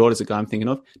Jesuit Order is the guy I'm thinking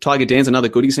of. Tiger Dan's another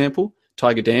good example.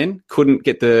 Tiger Dan couldn't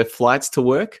get the flights to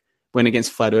work, went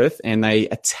against flat earth, and they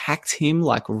attacked him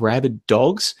like rabid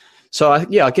dogs. So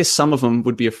I guess some of them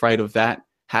would be afraid of that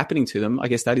happening to them. I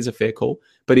guess that is a fair call.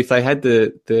 But if they had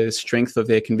the strength of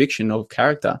their conviction of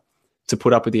character to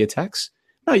put up with the attacks,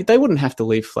 no, they wouldn't have to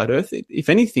leave flat earth. If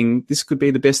anything, this could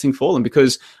be the best thing for them,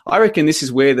 because I reckon this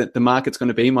is where the market's going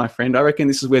to be, my friend. I reckon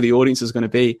this is where the audience is going to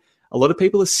be. A lot of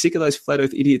people are sick of those flat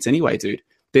earth idiots anyway, dude.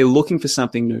 They're looking for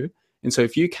something new. And so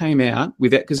if you came out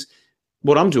with that, because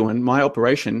what I'm doing, my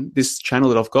operation, this channel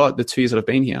that I've got, the 2 years that I've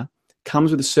been here,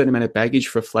 comes with a certain amount of baggage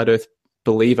for a flat earth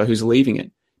believer who's leaving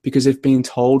it, because they've been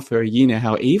told for a year now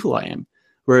how evil I am.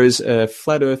 Whereas a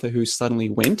flat earther who suddenly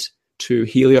went to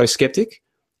helioskeptic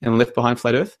and left behind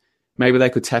flat earth, maybe they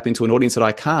could tap into an audience that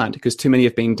I can't, because too many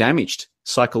have been damaged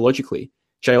psychologically.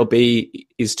 JLB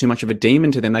is too much of a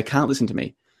demon to them. They can't listen to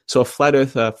me. So a flat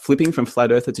earther flipping from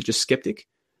flat earther to just skeptic,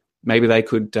 maybe they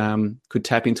could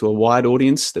tap into a wide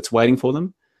audience that's waiting for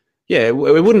them. Yeah, it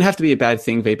wouldn't have to be a bad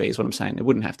thing, VB, is what I'm saying. It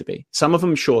wouldn't have to be. Some of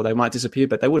them, sure, they might disappear,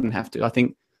 but they wouldn't have to. I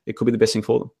think it could be the best thing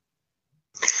for them.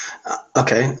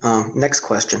 Okay. Next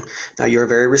question. Now, you're a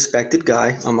very respected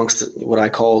guy amongst what I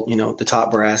call, the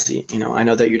top brass. I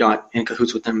know that you're not in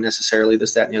cahoots with them necessarily,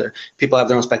 this, that, and the other. People have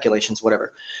their own speculations,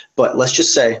 whatever. But let's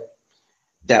just say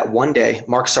that one day,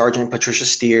 Mark Sargent, Patricia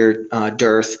Steer,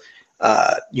 Dearth,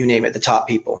 you name it, the top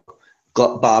people,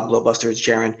 Bob, Glowbusters,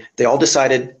 Jaron, they all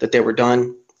decided that they were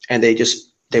done and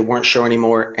they weren't sure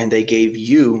anymore, and they gave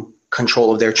you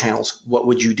control of their channels. What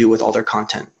would you do with all their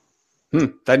content?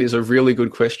 That is a really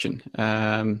good question.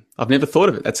 I've never thought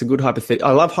of it. That's a good hypothetical.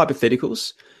 I love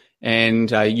hypotheticals.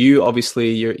 And you, obviously,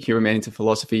 you're a man into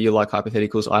philosophy. You like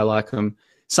hypotheticals. I like them.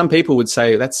 Some people would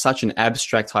say that's such an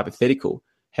abstract hypothetical.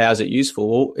 How is it useful?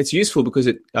 Well, it's useful because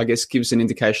it, I guess, gives an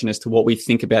indication as to what we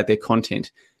think about their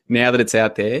content. Now that it's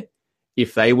out there,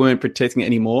 if they weren't protecting it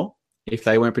anymore, if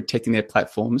they weren't protecting their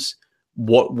platforms,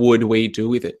 what would we do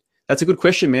with it? That's a good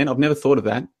question, man. I've never thought of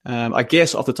that. I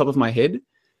guess off the top of my head,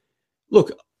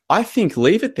 look, I think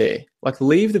leave it there. Like,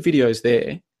 leave the videos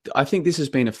there. I think this has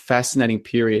been a fascinating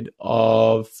period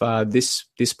of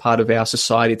this part of our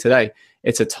society today.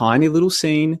 It's a tiny little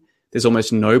scene. There's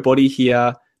almost nobody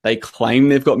here. They claim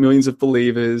they've got millions of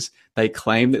believers. They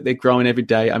claim that they're growing every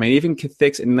day. I mean, even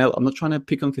Cathexis, and I'm not trying to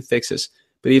pick on Cathexis,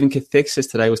 but even Cathexis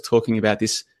today was talking about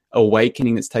this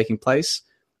awakening that's taking place.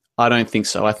 I don't think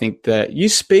so. I think that you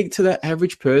speak to the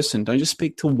average person. Don't just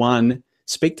speak to one.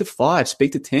 Speak to 5,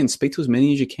 speak to 10, speak to as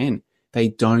many as you can. They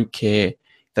don't care.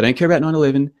 They don't care about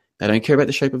 9/11. They don't care about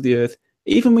the shape of the earth.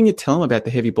 Even when you tell them about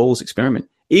the heavy balls experiment,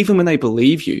 even when they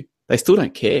believe you, they still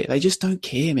don't care. They just don't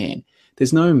care, man.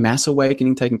 There's no mass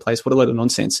awakening taking place. What a load of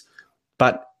nonsense.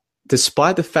 But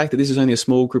despite the fact that this is only a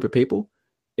small group of people,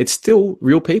 it's still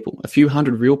real people, a few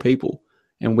hundred real people.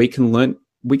 And we can learn,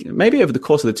 maybe over the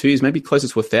course of the 2 years, maybe closer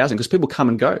to 1,000, because people come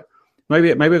and go.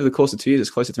 Maybe over the course of 2 years, it's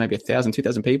closer to maybe 1,000,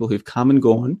 2,000 people who've come and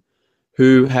gone,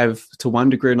 who have, to one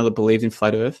degree or another, believed in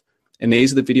flat earth and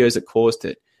these are the videos that caused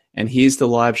it. And here's the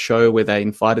live show where they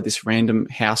invited this random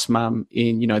house mum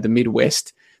in, the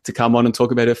Midwest to come on and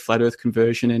talk about her flat earth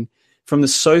conversion. And from the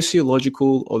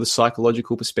sociological or the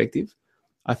psychological perspective,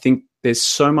 I think there's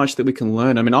so much that we can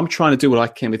learn. I mean, I'm trying to do what I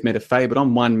can with MetaFay, but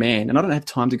I'm one man and I don't have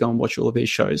time to go and watch all of these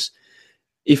shows.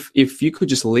 If you could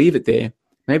just leave it there,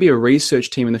 maybe a research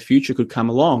team in the future could come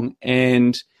along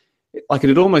and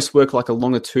it'd almost work like a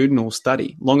longitudinal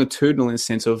study, longitudinal in the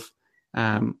sense of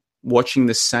watching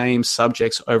the same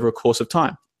subjects over a course of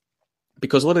time.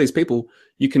 Because a lot of these people,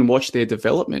 you can watch their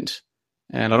development,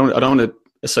 and I don't want to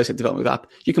associate development with up.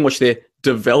 You can watch their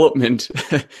development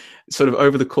sort of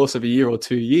over the course of a year or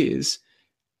 2 years.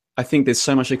 I think there's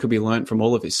so much that could be learned from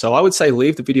all of this. So I would say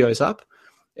leave the videos up.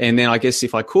 And then I guess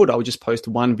if I could, I would just post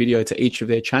one video to each of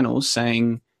their channels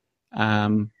saying,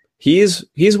 here's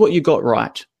what you got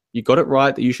right. You got it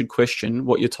right that you should question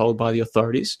what you're told by the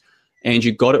authorities. And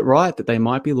you got it right that they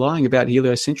might be lying about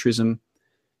heliocentrism.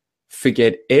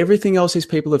 Forget everything else these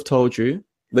people have told you.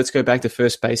 Let's go back to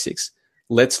first basics.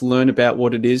 Let's learn about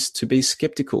what it is to be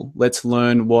skeptical. Let's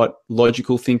learn what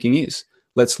logical thinking is.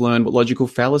 Let's learn what logical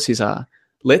fallacies are.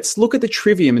 Let's look at the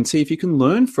trivium and see if you can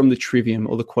learn from the trivium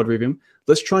or the quadrivium.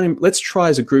 Let's try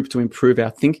as a group to improve our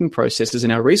thinking processes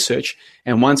and our research.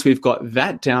 And once we've got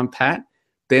that down pat,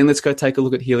 then let's go take a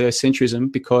look at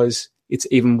heliocentrism, because it's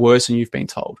even worse than you've been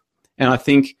told. And I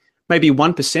think maybe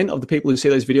 1% of the people who see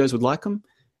those videos would like them,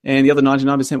 and the other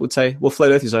 99% would say, well,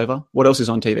 flat earth is over. What else is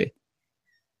on TV?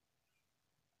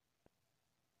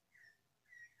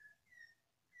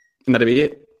 And that'd be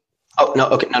it. Oh, no,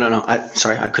 okay. No.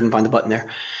 Sorry, I couldn't find the button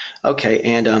there. Okay,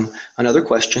 and another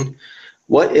question.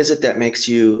 What is it that makes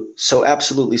you so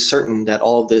absolutely certain that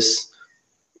all of this,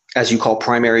 as you call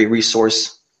primary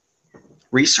resource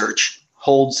research,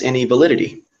 holds any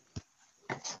validity?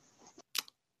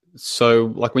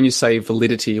 So, like when you say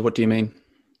validity, what do you mean?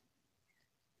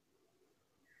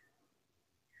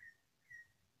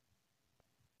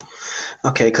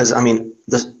 Okay, because I mean,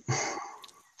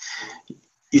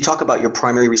 you talk about your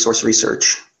primary resource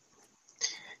research,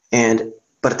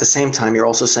 but at the same time, you're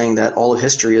also saying that all of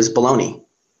history is baloney.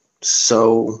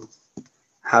 So,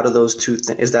 how do those two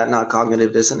is that not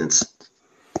cognitive dissonance?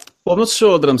 Well, I'm not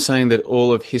sure that I'm saying that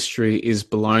all of history is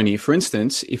baloney. For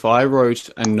instance, if I wrote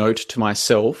a note to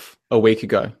myself a week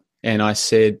ago and I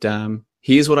said,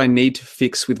 here's what I need to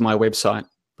fix with my website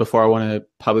before I want to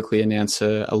publicly announce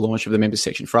a launch of the members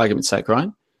section, for argument's sake, right?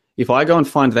 If I go and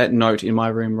find that note in my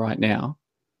room right now,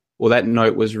 well, that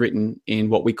note was written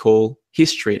in what we call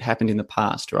history. It happened in the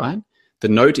past, right? The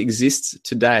note exists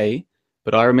today,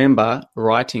 but I remember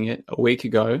writing it a week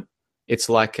ago. It's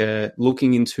like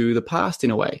looking into the past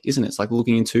in a way, isn't it? It's like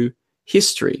looking into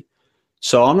history.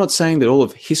 So I'm not saying that all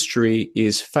of history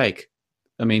is fake.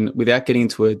 I mean, without getting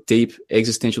into a deep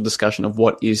existential discussion of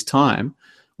what is time,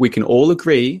 we can all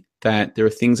agree that there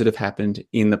are things that have happened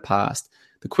in the past.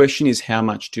 The question is, how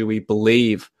much do we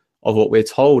believe of what we're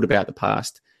told about the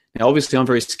past? Now, obviously, I'm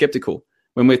very skeptical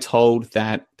when we're told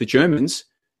that the Germans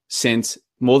sent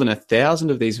more than 1,000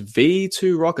 of these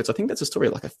V2 rockets. I think that's a story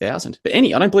of like 1,000. But I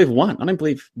don't believe one. I don't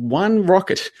believe one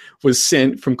rocket was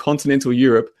sent from continental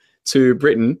Europe to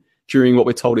Britain during what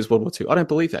we're told is World War II. I don't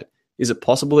believe that. Is it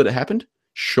possible that it happened?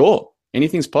 Sure,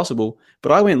 anything's possible.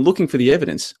 But I went looking for the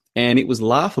evidence, and it was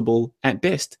laughable at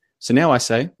best. So now I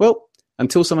say, well,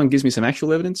 until someone gives me some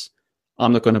actual evidence,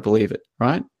 I'm not going to believe it,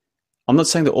 right? I'm not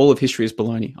saying that all of history is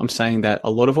baloney. I'm saying that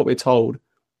a lot of what we're told,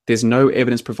 there's no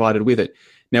evidence provided with it.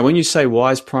 Now, when you say,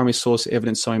 why is primary source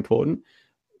evidence so important?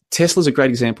 Tesla's a great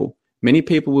example. Many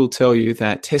people will tell you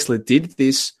that Tesla did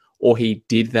this or he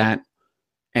did that,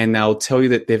 and they'll tell you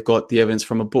that they've got the evidence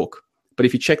from a book. But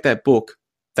if you check that book,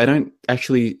 they don't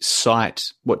actually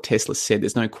cite what Tesla said.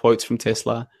 There's no quotes from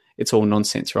Tesla. It's all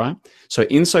nonsense, right? So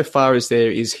insofar as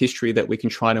there is history that we can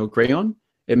try to agree on,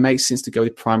 it makes sense to go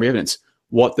with primary evidence.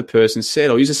 What the person said.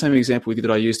 I'll use the same example with you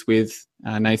that I used with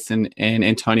Nathan and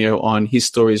Antonio on His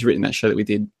Story is Written, that show that we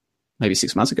did maybe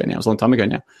 6 months ago now. It was a long time ago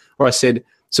now. Where I said,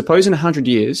 suppose in 100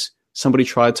 years, somebody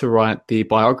tried to write the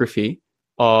biography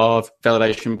of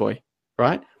Validation Boy,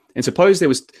 right? And suppose there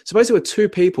were two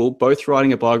people both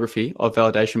writing a biography of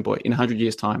Validation Boy in 100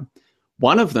 years' time.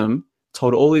 One of them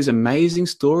told all these amazing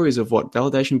stories of what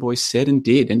Validation Boy said and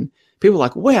did. And people were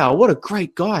like, wow, what a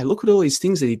great guy. Look at all these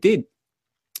things that he did.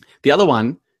 The other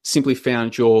one simply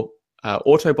found your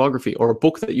autobiography or a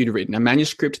book that you'd written, a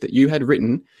manuscript that you had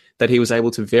written that he was able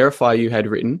to verify you had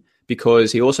written,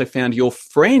 because he also found your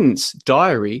friend's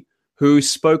diary who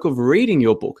spoke of reading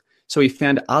your book. So he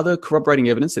found other corroborating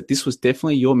evidence that this was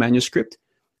definitely your manuscript,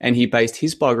 and he based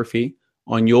his biography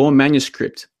on your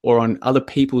manuscript or on other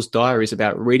people's diaries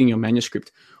about reading your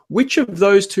manuscript, which of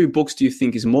those two books do you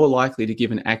think is more likely to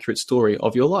give an accurate story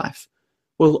of your life?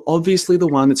 Well, obviously the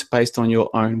one that's based on your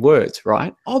own words,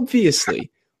 right?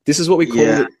 Obviously. This is what we call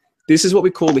Yeah. this is what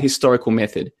we call the historical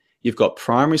method. You've got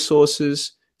primary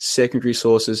sources, secondary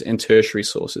sources, and tertiary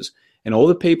sources. And all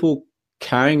the people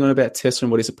carrying on about Tesla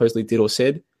and what he supposedly did or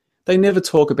said, they never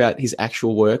talk about his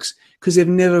actual works because they've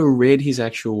never read his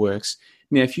actual works.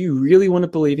 Now, if you really want to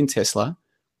believe in Tesla,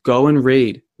 go and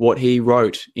read what he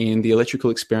wrote in The Electrical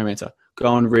Experimenter.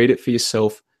 Go and read it for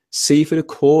yourself. See if it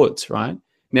accords, right?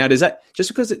 Now, does that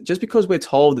just because we're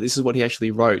told that this is what he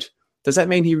actually wrote, does that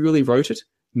mean he really wrote it?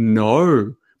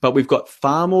 No. But we've got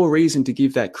far more reason to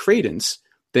give that credence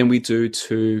than we do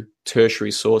to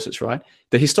tertiary sources, right?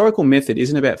 The historical method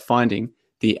isn't about finding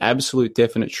the absolute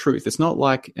definite truth. It's not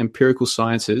like empirical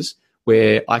sciences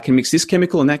where I can mix this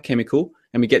chemical and that chemical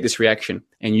and we get this reaction.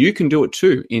 And you can do it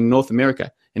too in North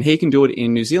America, and he can do it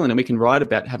in New Zealand, and we can write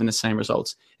about having the same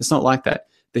results. It's not like that.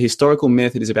 The historical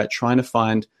method is about trying to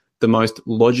find the most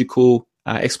logical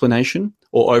explanation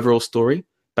or overall story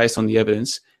based on the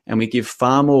evidence, and we give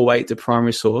far more weight to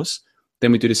primary source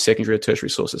than we do to secondary or tertiary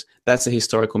sources. That's the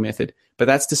historical method. But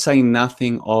that's to say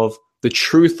nothing of the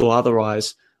truth or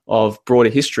otherwise of broader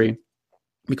history,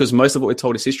 because most of what we're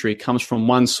told is history comes from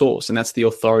one source, and that's the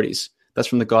authorities. That's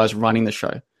from the guys running the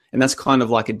show. And that's kind of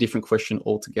like a different question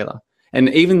altogether. And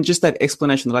even just that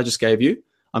explanation that I just gave you,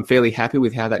 I'm fairly happy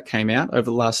with how that came out over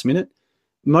the last minute.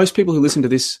 Most people who listen to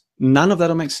this, none of that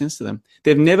will make sense to them.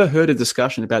 They've never heard a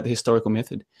discussion about the historical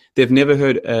method. They've never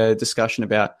heard a discussion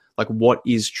about like what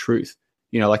is truth.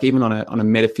 You know, like even on a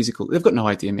metaphysical, they've got no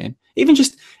idea, man. Even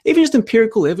just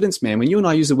empirical evidence, man. When you and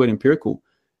I use the word empirical,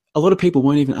 a lot of people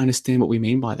won't even understand what we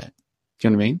mean by that. Do you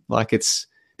know what I mean? Like this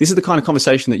is the kind of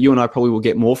conversation that you and I probably will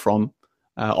get more from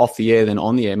off the air than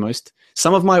on the air.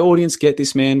 Some of my audience get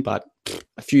this, man, but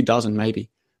a few dozen maybe.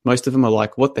 Most of them are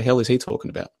like, what the hell is he talking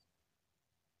about?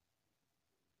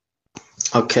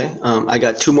 Okay, I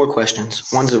got two more questions.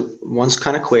 One's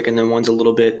kind of quick, and then one's a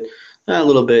little bit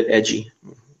edgy.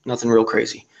 Nothing real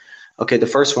crazy. Okay, the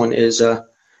first one is,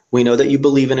 we know that you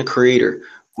believe in a creator.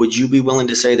 Would you be willing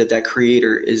to say that that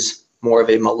creator is more of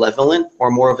a malevolent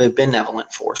or more of a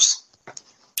benevolent force?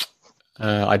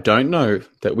 I don't know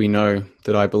that we know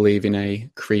that I believe in a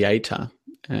creator.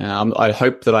 I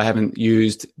hope that I haven't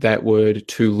used that word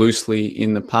too loosely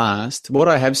in the past. What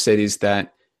I have said is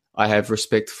that I have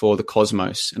respect for the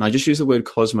cosmos. And I just use the word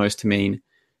cosmos to mean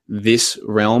this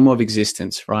realm of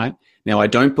existence, right? Now, I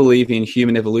don't believe in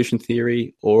human evolution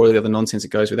theory or the other nonsense that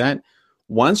goes with that.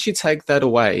 Once you take that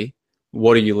away,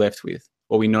 what are you left with?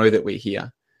 Well, we know that we're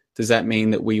here. Does that mean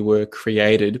that we were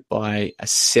created by a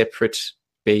separate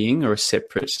being or a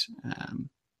separate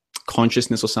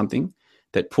consciousness or something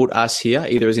that put us here,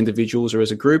 either as individuals or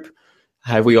as a group?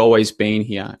 Have we always been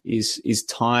here? Is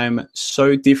time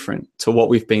so different to what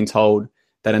we've been told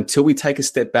that until we take a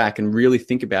step back and really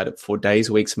think about it for days,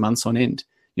 weeks, months on end,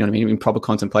 you know what I mean, in proper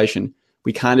contemplation,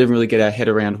 we can't even really get our head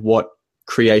around what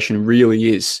creation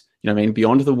really is. You know what I mean?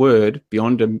 Beyond the word,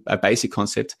 beyond a basic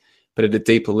concept, but at a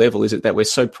deeper level, is it that we're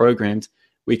so programmed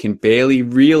we can barely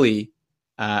really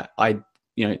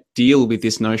deal with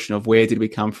this notion of where did we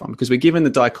come from? Because we're given the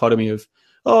dichotomy of,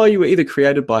 oh, you were either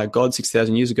created by a god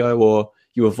 6,000 years ago or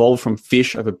you evolved from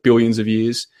fish over billions of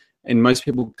years. And most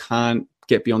people can't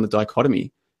get beyond the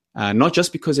dichotomy, not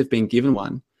just because they've been given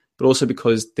one, but also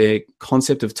because their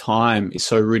concept of time is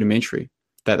so rudimentary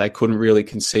that they couldn't really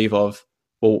conceive of,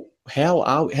 well,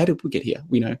 how did we get here?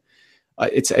 You know,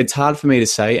 it's hard for me to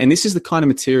say. And this is the kind of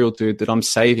material, dude, that I'm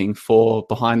saving for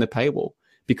behind the paywall,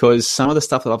 because some of the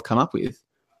stuff that I've come up with,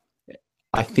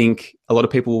 I think a lot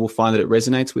of people will find that it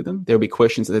resonates with them. There'll be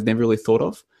questions that they've never really thought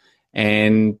of.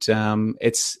 And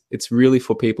it's really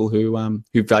for people who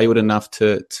value it enough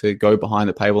to go behind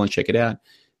the paywall and check it out.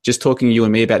 Just talking to you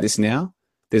and me about this now,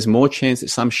 there's more chance that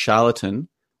some charlatan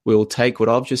will take what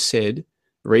I've just said,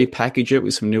 repackage it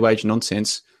with some new age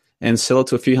nonsense, and sell it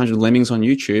to a few hundred lemmings on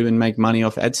YouTube and make money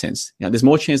off AdSense. You know, there's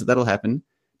more chance that that'll happen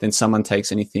than someone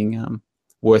takes anything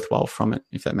worthwhile from it,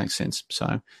 if that makes sense.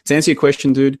 So to answer your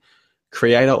question, dude,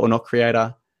 creator or not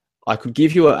creator, I could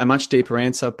give you a much deeper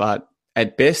answer, but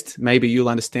at best, maybe you'll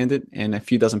understand it and a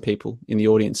few dozen people in the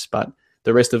audience, but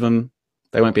the rest of them,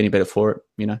 they won't be any better for it.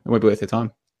 You know, it won't be worth their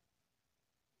time.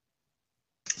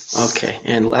 Okay,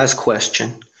 and last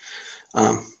question.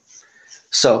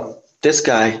 So this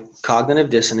guy, cognitive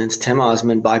dissonance, Tim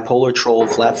Osmond, bipolar troll,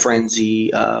 flat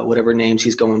frenzy, whatever names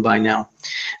he's going by now.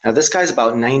 Now this guy's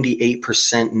about 98%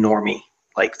 normie,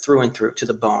 like through and through to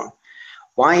the bone.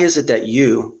 Why is it that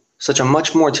you such a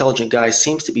much more intelligent guy,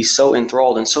 seems to be so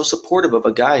enthralled and so supportive of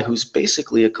a guy who's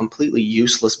basically a completely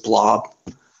useless blob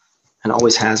and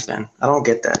always has been. I don't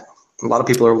get that. A lot of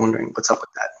people are wondering what's up with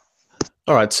that.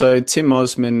 All right, so Tim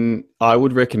Osman, I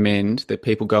would recommend that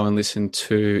people go and listen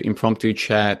to Impromptu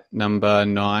Chat number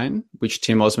 9, which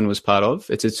Tim Osman was part of.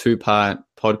 It's a 2-part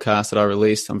podcast that I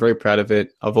released. I'm very proud of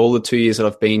it. Of all the 2 years that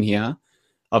I've been here,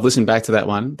 I've listened back to that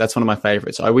one. That's one of my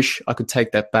favorites. I wish I could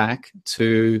take that back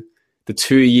to the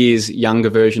 2 years younger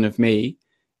version of me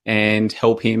and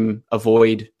help him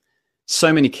avoid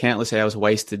so many countless hours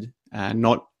wasted,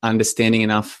 not understanding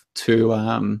enough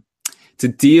to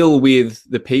deal with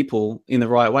the people in the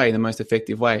right way, in the most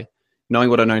effective way. Knowing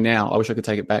what I know now, I wish I could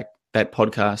take it back, that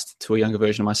podcast, to a younger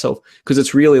version of myself, because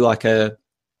it's really like an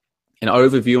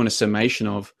overview and a summation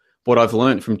of what I've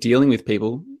learned from dealing with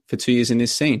people for 2 years in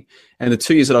this scene. And the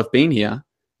 2 years that I've been here,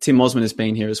 Tim Osman has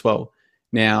been here as well.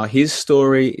 Now, his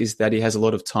story is that he has a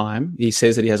lot of time. He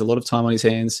says that he has a lot of time on his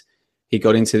hands. He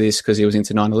got into this because he was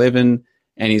into 9/11,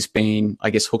 and he's been, I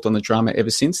guess, hooked on the drama ever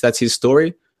since. That's his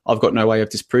story. I've got no way of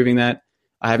disproving that.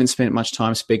 I haven't spent much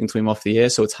time speaking to him off the air,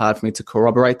 so it's hard for me to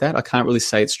corroborate that. I can't really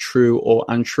say it's true or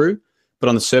untrue, but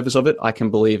on the surface of it, I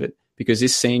can believe it, because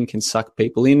this scene can suck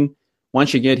people in.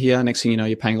 Once you get here, next thing you know,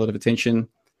 you're paying a lot of attention.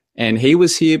 And he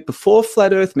was here before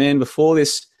Flat Earth, man, before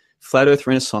this Flat Earth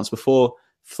Renaissance, before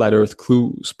Flat Earth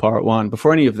Clues Part 1,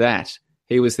 before any of that.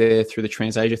 He was there through the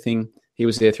TransAsia thing. He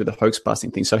was there through the hoax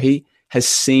busting thing. So he has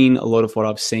seen a lot of what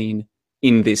I've seen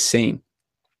in this scene.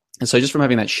 And so just from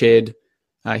having that shared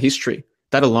history,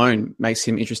 that alone makes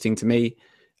him interesting to me.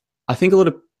 I think a lot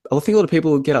of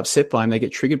people get upset by him. They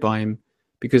get triggered by him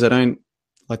because they're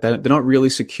not really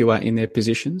secure in their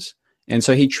positions. And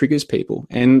so he triggers people.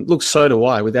 And look, so do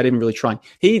I, without even really trying.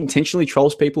 He intentionally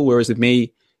trolls people, whereas with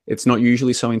me, it's not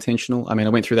usually so intentional. I mean, I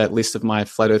went through that list of my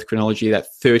Flat Earth chronology,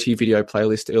 that 30 video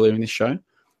playlist earlier in this show.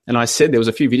 And I said there was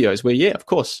a few videos where, yeah, of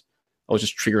course, I was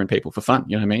just triggering people for fun.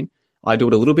 You know what I mean? I do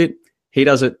it a little bit. He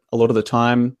does it a lot of the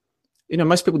time. You know,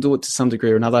 most people do it to some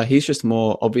degree or another. He's just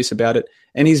more obvious about it.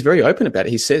 And he's very open about it.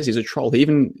 He says he's a troll. He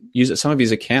even uses some of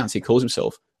his accounts. He calls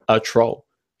himself a troll,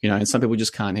 you know, and some people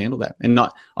just can't handle that. And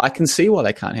I can see why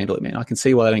they can't handle it, man. I can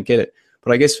see why they don't get it.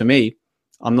 But I guess for me,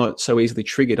 I'm not so easily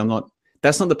triggered.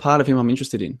 That's not the part of him I'm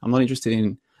interested in. I'm not interested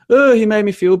in, oh, he made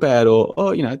me feel bad, or,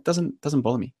 oh, you know, it doesn't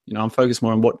bother me. You know, I'm focused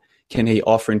more on what can he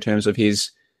offer in terms of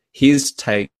his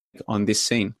take on this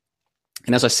scene.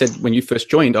 And as I said, when you first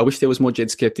joined, I wish there was more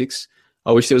Jed Skeptics.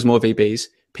 I wish there was more VBs,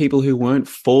 people who weren't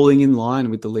falling in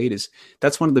line with the leaders.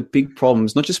 That's one of the big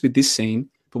problems, not just with this scene,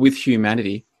 but with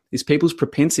humanity, is people's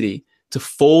propensity to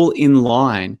fall in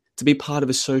line, to be part of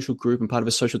a social group and part of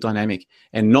a social dynamic,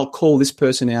 and not call this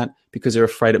person out because they're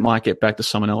afraid it might get back to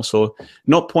someone else, or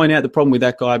not point out the problem with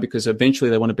that guy because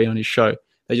eventually they want to be on his show.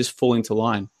 They just fall into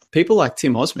line. People like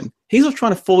Tim Osman, he's not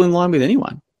trying to fall in line with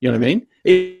anyone. You know what I mean?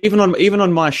 Even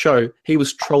on my show, he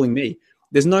was trolling me.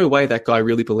 There's no way that guy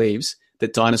really believes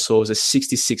that dinosaurs are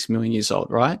 66 million years old,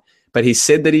 right? But he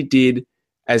said that he did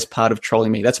as part of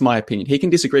trolling me. That's my opinion. He can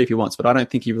disagree if he wants, but I don't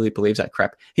think he really believes that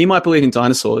crap. He might believe in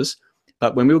dinosaurs,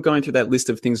 but when we were going through that list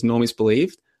of things normies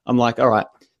believed, I'm like, all right,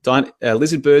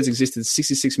 lizard birds existed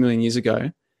 66 million years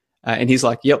ago. And he's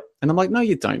like, yep. And I'm like, no,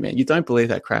 you don't, man. You don't believe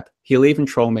that crap. He'll even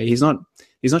troll me. He's not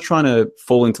trying to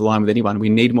fall into line with anyone. We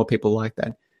need more people like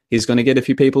that. He's going to get a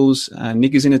few people's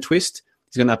knickers in a twist.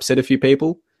 He's going to upset a few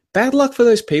people. Bad luck for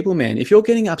those people, man. If you're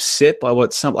getting upset by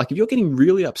if you're getting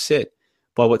really upset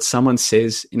by what someone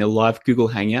says in a live Google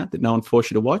Hangout that no one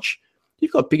forced you to watch,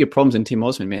 you've got bigger problems than Tim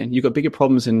Osman, man. You've got bigger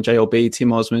problems than JLB,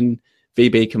 Tim Osman,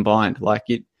 VB combined. Like,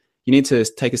 you need to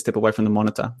take a step away from the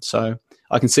monitor. So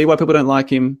I can see why people don't like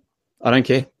him. I don't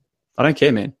care. I don't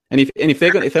care, man. And if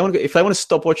they want to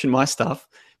stop watching my stuff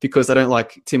because they don't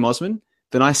like Tim Osman,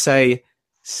 then I say,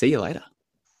 see you later.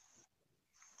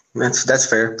 That's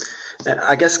fair.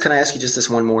 I guess, can I ask you just this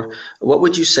one more? What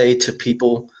would you say to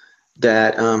people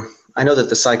that I know that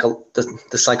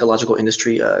the psychological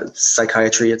industry,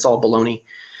 psychiatry, it's all baloney.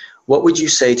 What would you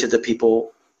say to the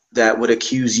people that would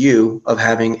accuse you of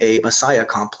having a messiah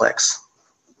complex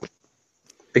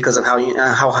because of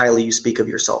how highly you speak of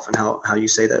yourself and how you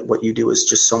say that what you do is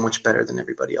just so much better than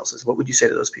everybody else's? What would you say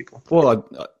to those people? Well,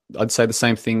 I'd say the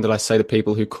same thing that I say to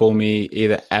people who call me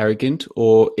either arrogant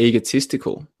or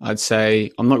egotistical. I'd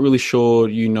say, I'm not really sure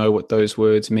you know what those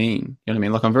words mean. You know what I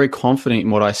mean? Like, I'm very confident in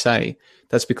what I say.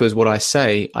 That's because what I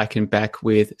say, I can back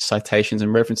with citations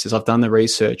and references. I've done the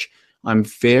research. I'm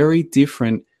very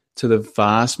different to the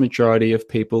vast majority of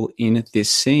people in this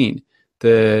scene.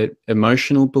 The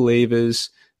emotional believers,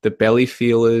 the belly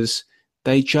feelers,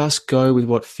 they just go with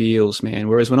what feels, man.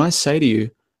 Whereas when I say to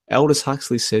you, Aldous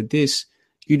Huxley said this,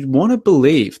 you'd want to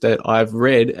believe that I've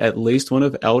read at least one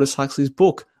of Aldous Huxley's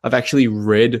book. I've actually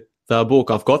read the book.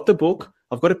 I've got the book.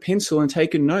 I've got a pencil and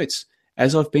taken notes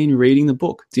as I've been reading the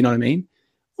book. Do you know what I mean?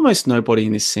 Almost nobody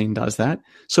in this scene does that.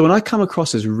 So when I come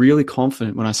across as really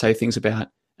confident when I say things about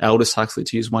Aldous Huxley,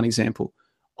 to use one example,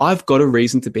 I've got a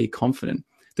reason to be confident.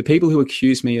 The people who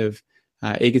accuse me of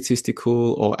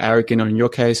egotistical or arrogant, or in your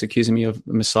case, accusing me of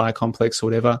a messiah complex or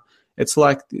whatever, it's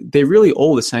like they're really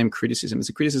all the same criticism. It's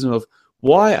a criticism of,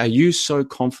 why are you so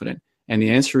confident? And the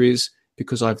answer is,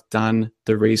 because I've done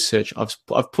the research. I've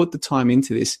put the time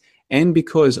into this. And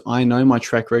because I know my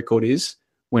track record is,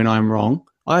 when I'm wrong,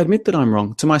 I admit that I'm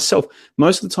wrong to myself.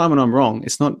 Most of the time when I'm wrong,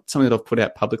 it's not something that I've put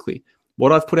out publicly.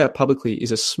 What I've put out publicly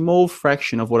is a small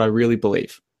fraction of what I really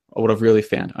believe, or what I've really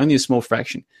found. Only a small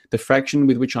fraction. The fraction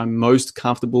with which I'm most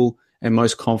comfortable and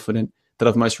most confident, that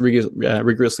I've most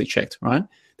rigorously checked, right?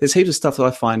 There's heaps of stuff that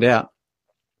I find out.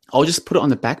 I'll just put it on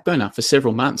the back burner for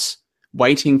several months,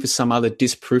 waiting for some other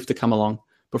disproof to come along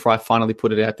before I finally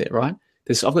put it out there, right?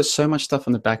 I've got so much stuff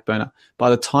on the back burner. By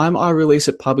the time I release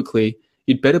it publicly,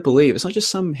 you'd better believe it's not just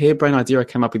some harebrained idea I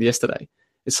came up with yesterday.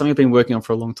 It's something I've been working on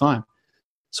for a long time.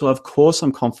 So of course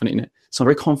I'm confident in it. So I'm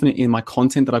very confident in my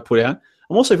content that I put out.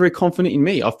 I'm also very confident in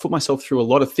me. I've put myself through a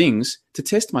lot of things to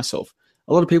test myself.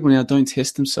 A lot of people now don't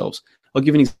test themselves. I'll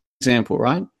give you an example,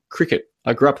 right? Cricket.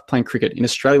 I grew up playing cricket. In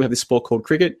Australia, we have this sport called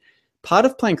cricket. Part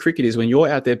of playing cricket is when you're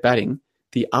out there batting,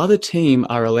 the other team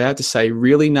are allowed to say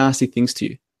really nasty things to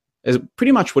you. As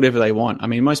pretty much whatever they want. I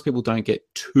mean, most people don't get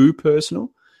too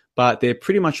personal, but they're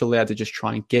pretty much allowed to just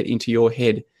try and get into your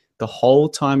head the whole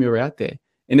time you're out there.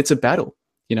 And it's a battle,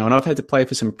 you know, and I've had to play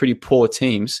for some pretty poor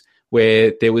teams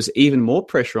where there was even more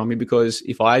pressure on me, because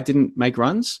if I didn't make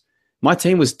runs, my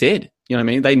team was dead. You know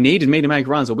what I mean? They needed me to make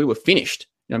runs or we were finished.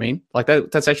 You know what I mean? Like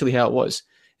that's actually how it was.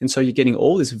 And so you're getting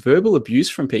all this verbal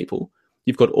abuse from people.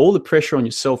 You've got all the pressure on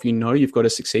yourself. You know you've got to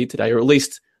succeed today, or at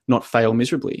least not fail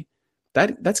miserably.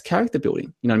 That's character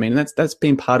building. You know what I mean? And that's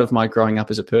been part of my growing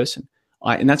up as a person.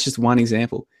 And that's just one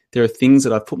example. There are things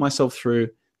that I've put myself through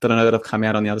that I know that I've come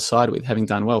out on the other side with, having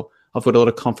done well. I've got a lot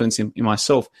of confidence in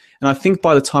myself. And I think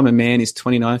by the time a man is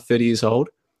 29, 30 years old,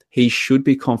 he should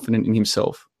be confident in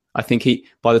himself. I think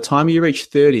by the time you reach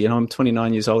 30, and I'm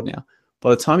 29 years old now, by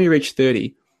the time you reach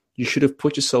 30, you should have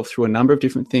put yourself through a number of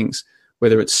different things,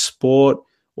 whether it's sport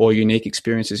or unique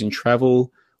experiences in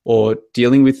travel or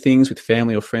dealing with things with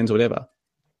family or friends or whatever.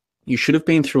 You should have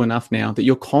been through enough now that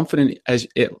you're confident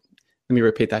let me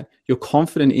repeat that. You're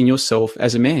confident in yourself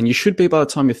as a man. You should be by the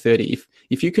time you're 30.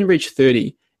 If you can reach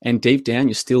 30 and deep down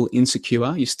you're still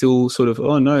insecure, you're still sort of,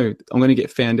 oh no, I'm going to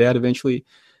get found out eventually,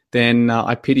 then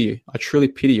I pity you. I truly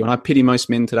pity you. And I pity most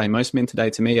men today. Most men today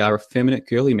to me are effeminate,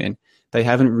 girly men. They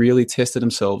haven't really tested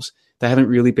themselves. They haven't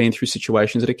really been through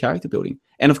situations that are character building.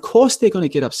 And of course, they're going to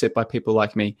get upset by people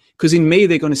like me, because in me,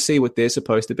 they're going to see what they're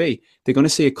supposed to be. They're going to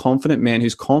see a confident man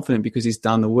who's confident because he's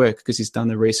done the work, because he's done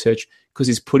the research, because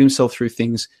he's put himself through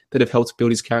things that have helped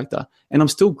build his character. And I'm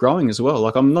still growing as well.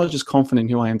 Like, I'm not just confident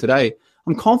in who I am today.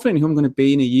 I'm confident in who I'm going to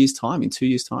be in a year's time, in 2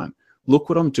 years' time. Look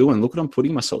what I'm doing. Look what I'm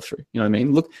putting myself through. You know what I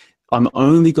mean? Look, I'm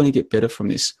only going to get better from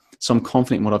this. So I'm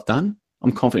confident in what I've done.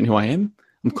 I'm confident in who I am.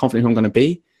 I'm confident in who I'm going to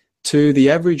be. To the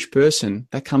average person,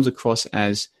 that comes across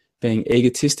as being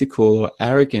egotistical or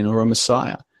arrogant or a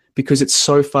messiah, because it's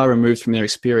so far removed from their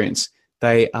experience.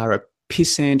 They are a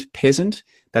pissant peasant.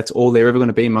 That's all they're ever going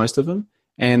to be, most of them.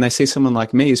 And they see someone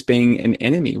like me as being an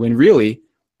enemy, when really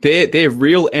their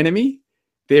real enemy,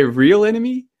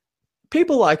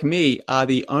 people like me are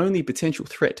the only potential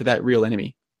threat to that real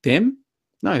enemy. Them?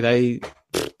 No,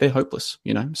 they're hopeless,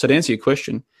 you know. So to answer your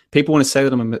question, people want to say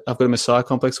that I've got a messiah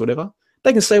complex or whatever.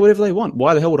 They can say whatever they want.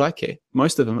 Why the hell would I care?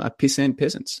 Most of them are pissant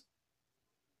peasants.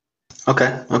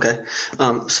 Okay.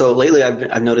 So lately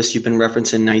I've noticed you've been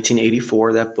referencing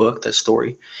 1984, that book, that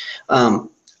story.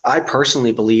 I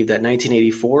personally believe that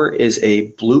 1984 is a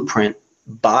blueprint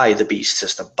by the beast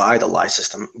system, by the lie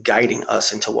system, guiding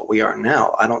us into what we are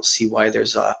now. I don't see why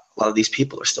there's a lot of these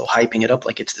people are still hyping it up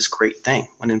like it's this great thing,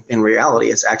 when in reality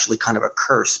it's actually kind of a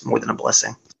curse more than a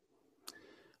blessing.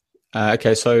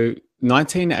 Okay, so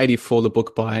 1984, the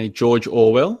book by George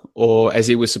Orwell, or as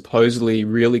he was supposedly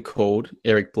really called,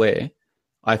 Eric Blair.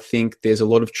 I think there's a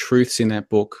lot of truths in that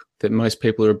book that most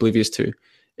people are oblivious to.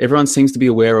 Everyone seems to be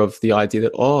aware of the idea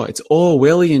that, it's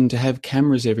Orwellian to have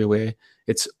cameras everywhere.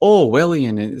 It's Orwellian.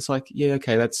 And it's like, yeah,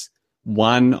 okay, that's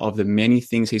one of the many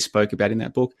things he spoke about in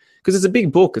that book. Because it's a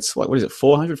big book. It's like,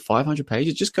 400, 500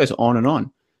 pages? It just goes on and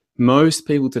on. Most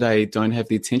people today don't have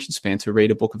the attention span to read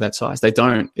a book of that size. They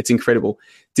don't. It's incredible.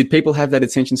 Did people have that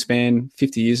attention span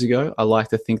 50 years ago? I like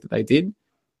to think that they did.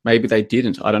 Maybe they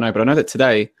didn't. I don't know. But I know that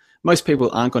today, most people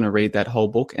aren't going to read that whole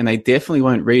book, and they definitely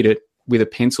won't read it with a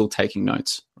pencil taking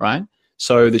notes, right?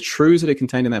 So the truths that are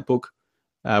contained in that book,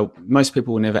 most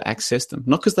people will never access them.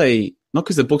 Not because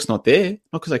the book's not there,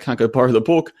 not because they can't go borrow the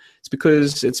book. It's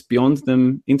because it's beyond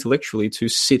them intellectually to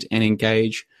sit and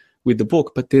engage with the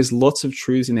book. But there's lots of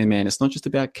truths in there, man. It's not just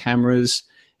about cameras.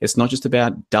 It's not just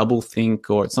about double think,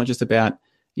 or it's not just about,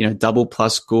 double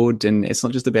plus good. And it's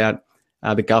not just about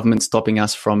the government stopping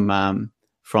us from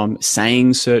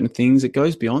saying certain things. It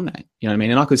goes beyond that. You know what I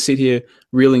mean? And I could sit here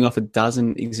reeling off a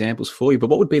dozen examples for you, but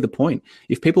what would be the point?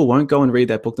 If people won't go and read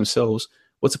that book themselves,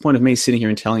 what's the point of me sitting here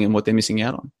and telling them what they're missing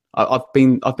out on?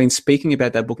 I've been speaking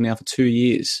about that book now for 2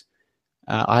 years.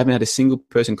 I haven't had a single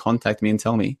person contact me and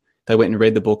tell me they went and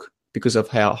read the book because of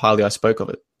how highly I spoke of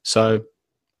it. So,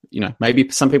 maybe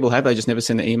some people have, they just never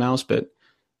send the emails, but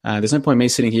there's no point in me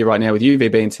sitting here right now with you,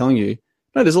 VB, and telling you,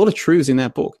 no, there's a lot of truths in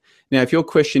that book. Now, if your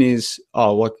question is,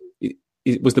 was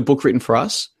the book written for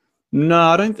us? No,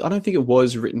 I don't think it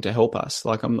was written to help us.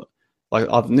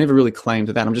 I've never really claimed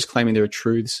that. I'm just claiming there are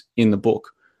truths in the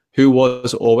book. Who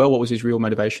was Orwell? What was his real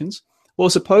motivations? Well,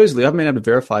 supposedly, I haven't been able to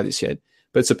verify this yet,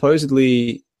 but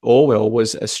supposedly Orwell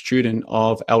was a student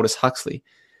of Aldous Huxley.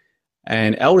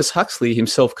 And Aldous Huxley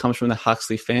himself comes from the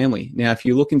Huxley family. Now, if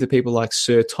you look into people like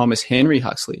Sir Thomas Henry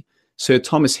Huxley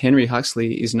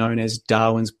is known as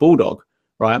Darwin's bulldog,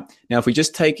 right? Now, if we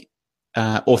just take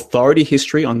authority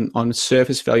history on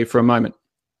surface value for a moment,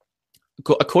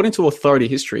 according to authority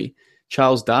history,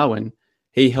 Charles Darwin,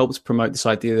 he helps promote this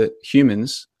idea that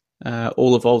humans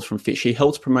all evolved from fish. He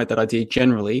helps promote that idea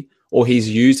generally, or he's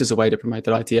used as a way to promote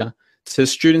that idea to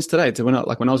students today. When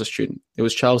I was a student, it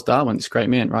was Charles Darwin, this great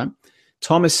man, right?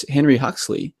 Thomas Henry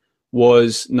Huxley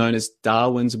was known as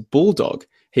Darwin's bulldog.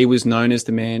 He was known as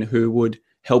the man who would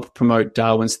help promote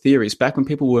Darwin's theories. Back when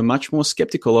people were much more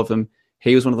skeptical of them,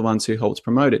 he was one of the ones who helped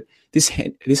promote it.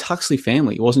 This Huxley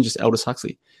family, it wasn't just Aldous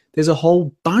Huxley. There's a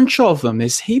whole bunch of them.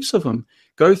 There's heaps of them.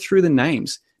 Go through the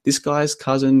names. This guy's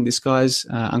cousin, this guy's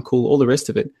uncle, all the rest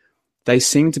of it. They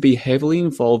seem to be heavily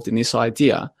involved in this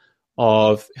idea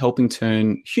of helping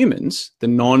turn humans, the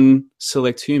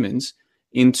non-select humans,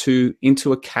 into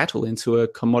a cattle, into a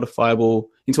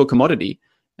commodity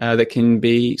that can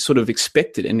be sort of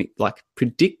expected and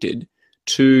predicted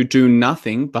to do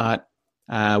nothing but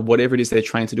whatever it is they're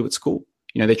trained to do at school.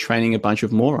 They're training a bunch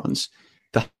of morons.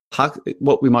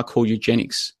 What we might call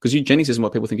eugenics, because eugenics isn't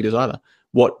what people think it is either.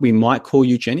 What we might call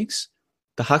eugenics,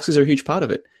 the Huxleys are a huge part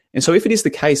of it. And so if it is the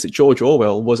case that George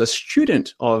Orwell was a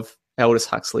student of Aldous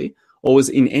Huxley or was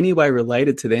in any way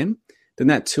related to them, then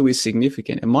that too is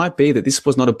significant. It might be that this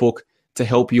was not a book to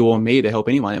help you or me, to help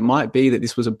anyone. It might be that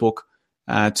this was a book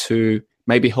to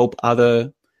maybe help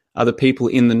other people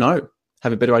in the know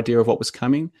have a better idea of what was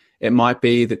coming. It might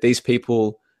be that these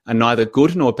people are neither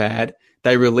good nor bad.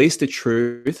 They released the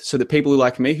truth so that people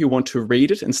like me who want to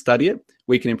read it and study it,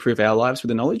 we can improve our lives with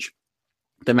the knowledge.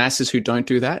 The masses who don't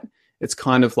do that, it's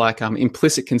kind of like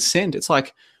implicit consent. It's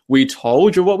like, we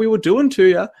told you what we were doing to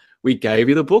you. We gave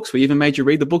you the books. We even made you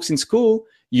read the books in school.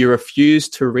 You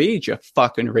refused to read, you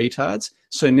fucking retards.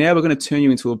 So now we're going to turn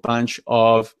you into a bunch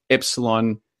of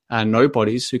epsilon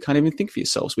nobodies who can't even think for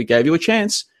yourselves. We gave you a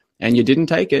chance and you didn't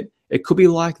take it. It could be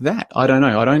like that. I don't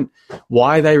know.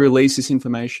 Why they release this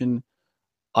information,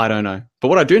 I don't know. But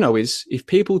what I do know is if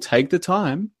people take the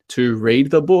time to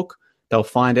read the book, they'll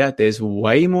find out there's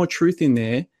way more truth in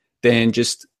there than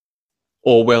just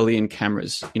Orwellian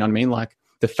cameras. You know what I mean? Like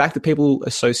the fact that people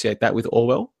associate that with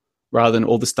Orwell rather than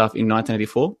all the stuff in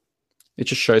 1984, it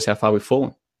just shows how far we've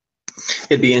fallen.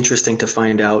 It'd be interesting to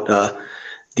find out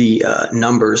the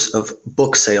numbers of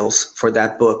book sales for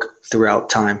that book throughout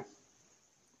time.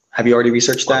 Have you already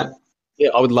researched that? Yeah,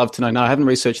 I would love to know. No, I haven't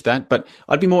researched that, but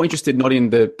I'd be more interested not in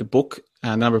the book,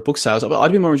 number of book sales.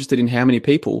 I'd be more interested in how many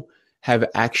people have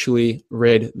actually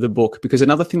read the book. Because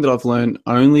another thing that I've learned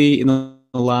only in the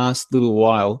last little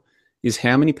while is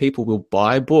how many people will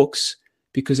buy books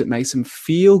because it makes them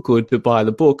feel good to buy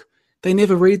the book. They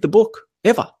never read the book,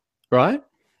 ever, right?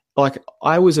 Like,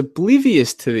 I was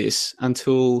oblivious to this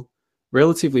until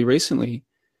relatively recently.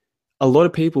 A lot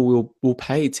of people will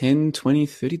pay $10, $20,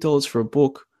 $30 for a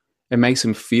book. It makes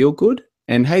them feel good.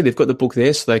 And hey, they've got the book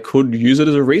there, so they could use it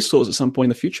as a resource at some point in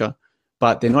the future,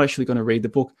 but they're not actually going to read the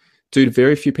book. Dude,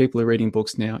 very few people are reading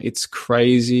books now. It's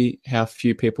crazy how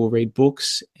few people read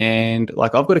books. And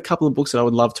like, I've got a couple of books that I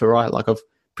would love to write. Like, I've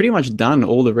pretty much done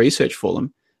all the research for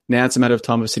them. Now it's a matter of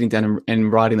time of sitting down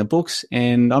and writing the books.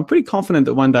 And I'm pretty confident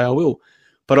that one day I will.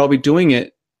 But I'll be doing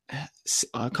it.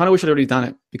 I kind of wish I'd already done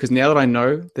it, because now that I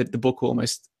know that the book will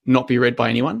almost not be read by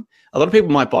anyone, a lot of people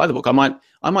might buy the book.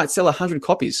 I might sell 100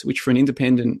 copies, which for an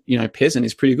independent, peasant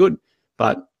is pretty good.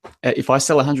 But if I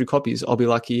sell 100 copies, I'll be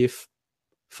lucky if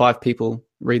 5 people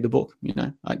read the book.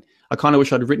 I kind of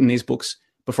wish I'd written these books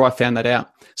before I found that out.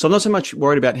 So I'm not so much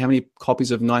worried about how many copies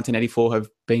of 1984 have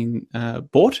been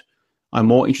bought. I'm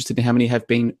more interested in how many have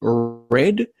been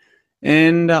read.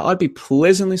 And I'd be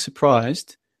pleasantly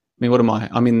surprised. I mean, what am I?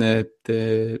 I'm in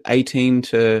the 18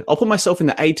 to, I'll put myself in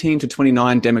the 18 to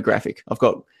 29 demographic. I've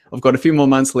got a few more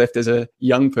months left as a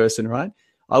young person, right?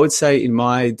 I would say in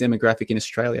my demographic in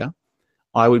Australia,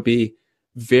 I would be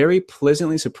very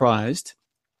pleasantly surprised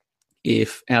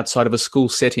if outside of a school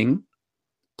setting,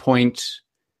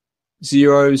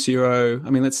 0.00, I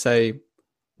mean, let's say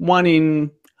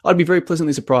I'd be very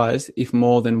pleasantly surprised if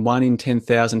more than 1 in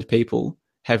 10,000 people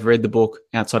have read the book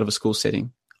outside of a school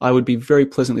setting. I would be very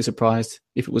pleasantly surprised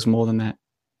if it was more than that.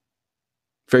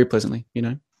 Very pleasantly,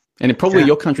 And probably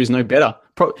your country is no better.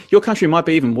 Your country might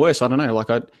be even worse. I don't know.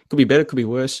 Could be better, could be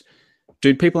worse.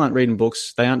 Dude, people aren't reading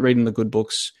books. They aren't reading the good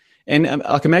books. And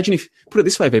imagine put it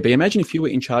this way, VB, imagine if you were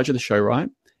in charge of the show, right?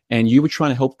 And you were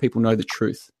trying to help people know the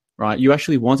truth, right? You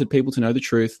actually wanted people to know the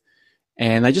truth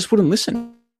and they just wouldn't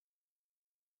listen.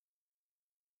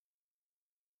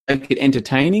 Make it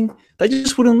entertaining. They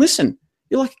just wouldn't listen.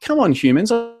 You're like, come on,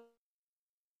 humans. I've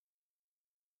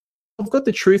got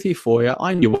the truth here for you.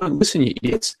 I know you won't listen, you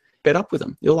idiots. Fed up with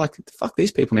them. You're like, fuck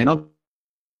these people, man.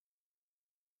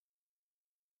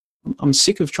 I'm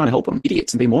sick of trying to help them.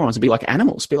 Idiots and be morons and be like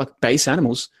animals, be like base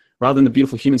animals rather than the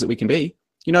beautiful humans that we can be.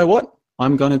 You know what?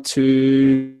 I'm going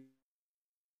to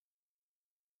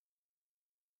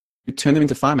turn them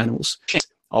into farm animals.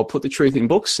 I'll put the truth in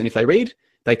books, and if they read,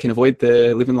 they can avoid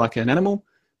the living like an animal,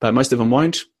 but most of them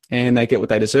won't, and they get what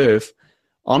they deserve.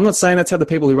 I'm not saying that's how the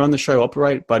people who run the show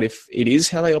operate, but if it is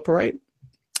how they operate,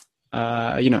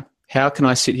 how can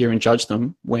I sit here and judge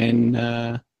them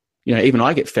when, even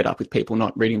I get fed up with people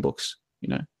not reading books,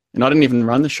 and I didn't even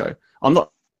run the show. I'm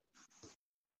not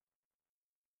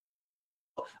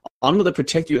to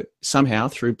protect you somehow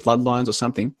through bloodlines or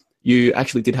something. You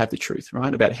actually did have the truth,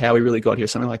 right, about how we really got here,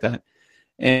 something like that.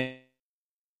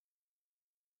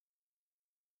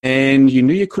 And you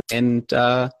knew you could. And,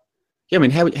 how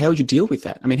would you deal with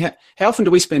that? I mean, how often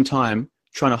do we spend time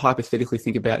trying to hypothetically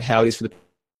think about how it is for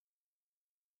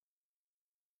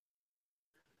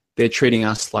they're treating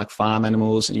us like farm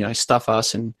animals and, stuff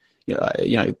us and,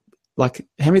 like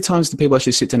how many times do people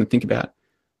actually sit down and think about,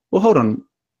 well, hold on,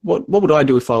 what would I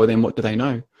do if I were them? What do they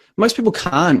know? Most people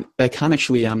can't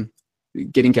actually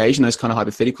get engaged in those kind of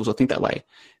hypotheticals or think that way.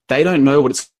 They don't know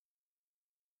what it's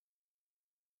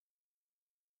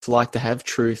like to have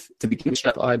truth to begin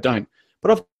with. I don't.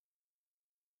 But I've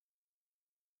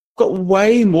got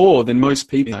way more than most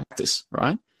people in practice,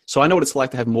 right? So I know what it's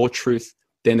like to have more truth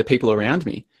than the people around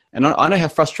me. And I know how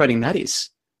frustrating that is.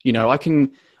 I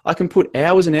can put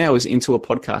hours and hours into a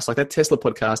podcast. Like that Tesla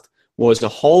podcast was a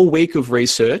whole week of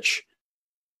research.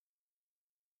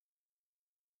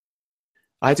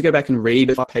 I had to go back and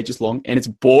read 5 pages long, and it's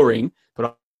boring,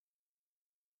 but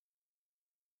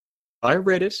I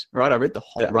read it, right? I read the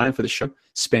whole run for the show,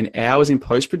 spent hours in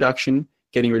post-production,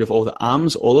 getting rid of all the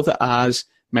ums, all of the ahs,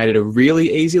 made it a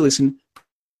really easy listen,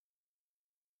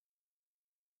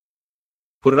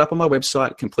 put it up on my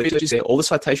website, completely there, all the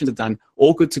citations are done,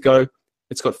 all good to go.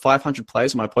 It's got 500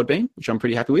 plays on my Podbean, which I'm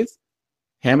pretty happy with.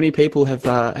 How many people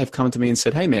have come to me and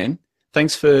said, hey, man,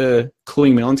 thanks for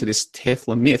cluing me on to this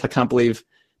Tesla myth. I can't believe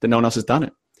that no one else has done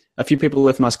it. A few people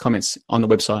left nice comments on the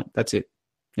website. That's it.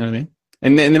 You know what I mean?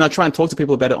 And then I try and talk to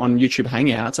people about it on YouTube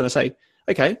Hangouts, and I say,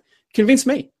 okay, convince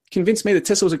me that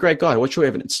Tesla was a great guy. What's your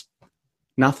evidence?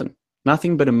 Nothing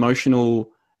but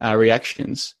emotional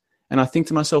reactions. And I think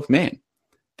to myself, man,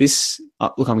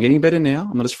 look, I'm getting better now.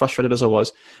 I'm not as frustrated as I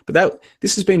was, but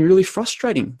this has been really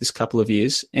frustrating this couple of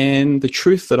years. And the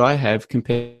truth that I have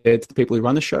compared to the people who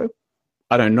run the show,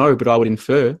 I don't know, but I would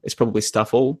infer it's probably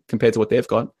stuff all compared to what they've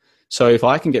got. So if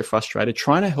I can get frustrated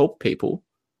trying to help people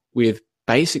with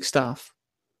basic stuff,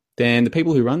 then the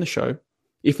people who run the show,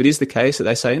 if it is the case that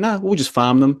they say, no, we'll just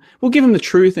farm them, we'll give them the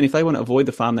truth, and if they want to avoid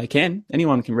the farm, they can.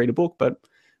 Anyone can read a book, but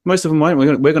most of them won't.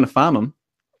 We're going to farm them.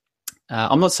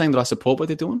 I'm not saying that I support what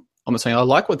they're doing. I'm not saying I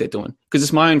like what they're doing, because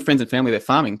it's my own friends and family they're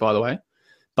farming, by the way.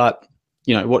 But,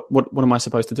 what am I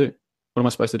supposed to do? What am I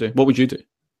supposed to do? What would you do?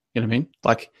 You know what I mean?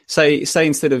 Like, say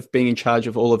instead of being in charge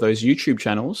of all of those YouTube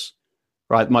channels,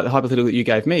 right, the hypothetical that you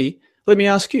gave me, let me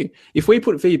ask you, if we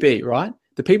put VB, right,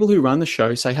 the people who run the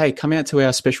show say, hey, come out to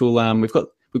our special, we've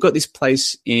got this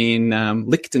place in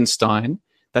Liechtenstein.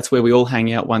 That's where we all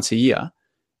hang out once a year.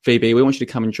 VB, we want you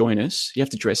to come and join us. You have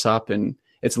to dress up, and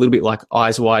it's a little bit like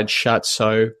eyes wide shut.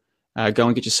 So go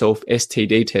and get yourself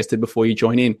STD tested before you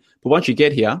join in. But once you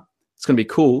get here, It's going to be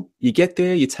cool. You get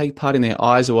there, you take part in their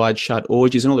eyes wide shut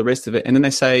orgies and all the rest of it. And then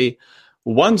they say,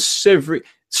 once every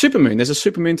supermoon, there's a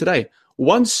supermoon today.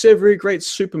 Once every great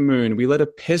supermoon, we let a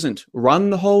peasant run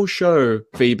the whole show,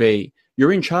 VB.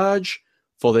 You're in charge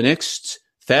for the next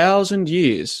 1,000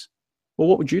 years. Well,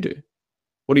 what would you do?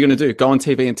 What are you going to do? Go on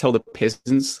TV and tell the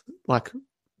peasants, like,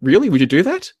 really? Would you do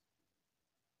that?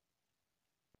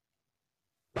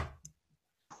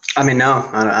 I mean, no.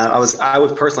 I was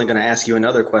personally going to ask you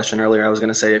another question earlier. I was going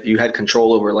to say, if you had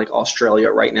control over like Australia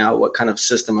right now, what kind of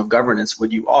system of governance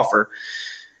would you offer,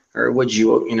 or would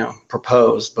you,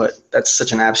 propose? But that's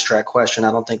such an abstract question.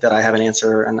 I don't think that I have an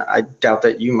answer, and I doubt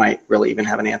that you might really even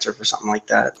have an answer for something like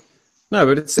that. No,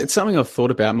 but it's something I've thought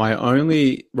about.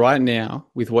 Right now,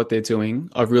 with what they're doing,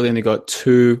 I've really only got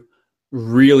two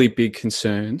really big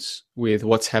concerns with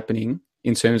what's happening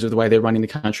in terms of the way they're running the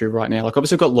country right now. Like,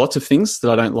 obviously I've got lots of things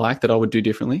that I don't like that I would do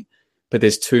differently, but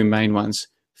there's two main ones.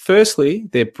 Firstly,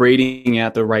 they're breeding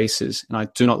out the races, and I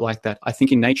do not like that. I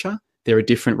think in nature, there are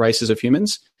different races of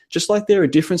humans, just like there are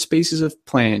different species of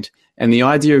plant. And the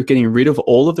idea of getting rid of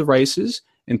all of the races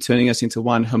and turning us into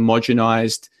one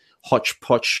homogenized,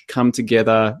 hodgepodge, come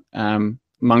together,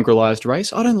 mongrelized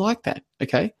race, I don't like that,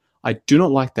 okay? I do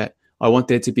not like that. I want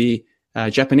there to be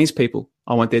Japanese people.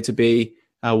 I want there to be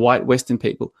white Western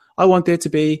people. I want there to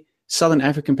be Southern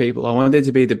African people. I want there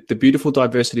to be the beautiful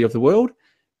diversity of the world.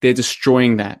 They're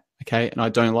destroying that, okay? And I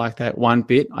don't like that one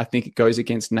bit. I think it goes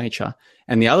against nature.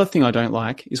 And the other thing I don't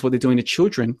like is what they're doing to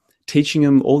children, teaching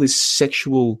them all this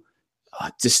sexual,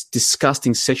 just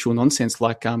disgusting sexual nonsense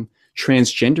like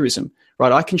transgenderism,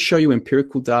 right? I can show you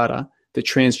empirical data that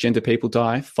transgender people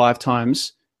die 5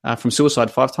 times from suicide,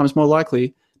 5 times more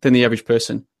likely than the average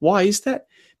person. Why is that?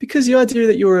 Because the idea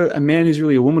that you're a man who's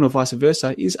really a woman or vice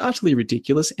versa is utterly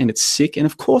ridiculous, and it's sick. And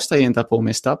of course they end up all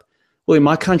messed up. Well, in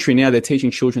my country now, they're teaching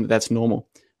children that that's normal,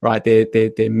 right?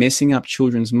 They're messing up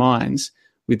children's minds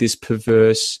with this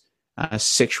perverse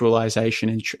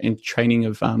sexualization and training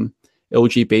of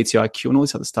LGBTIQ and all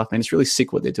this other stuff. And it's really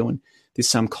sick what they're doing.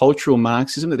 This cultural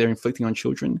Marxism that they're inflicting on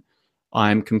children.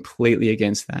 I'm completely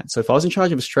against that. So if I was in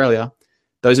charge of Australia,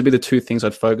 those would be the two things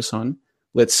I'd focus on.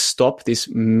 Let's stop this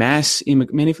mass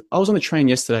immigration. If I was on the train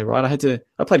yesterday, right?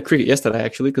 I played cricket yesterday,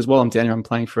 actually, because while I'm down here, I'm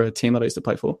playing for a team that I used to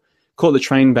play for. Caught the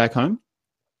train back home.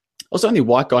 I was the only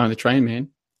white guy on the train, man.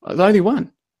 The only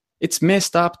one. It's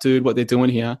messed up, dude, what they're doing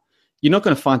here. You're not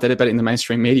going to find that about it in the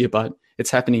mainstream media, but it's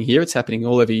happening here. It's happening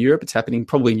all over Europe. It's happening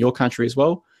probably in your country as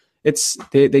well.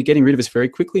 They're getting rid of us very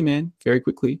quickly, man, very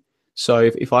quickly. So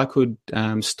if I could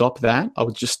stop that, I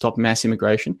would just stop mass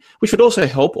immigration, which would also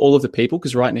help all of the people,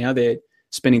 because right now they're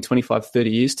spending 25, 30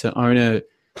 years to own a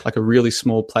really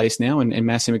small place now, and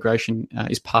mass immigration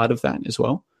is part of that as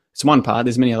well. It's one part.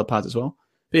 There's many other parts as well.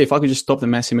 But yeah, if I could just stop the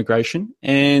mass immigration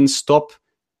and stop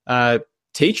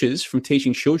teachers from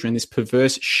teaching children this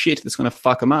perverse shit that's going to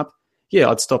fuck them up, yeah,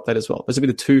 I'd stop that as well. Those would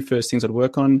be the two first things I'd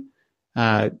work on.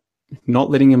 Not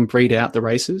letting them breed out the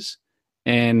races,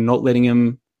 and not letting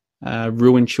them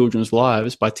ruin children's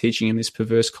lives by teaching them this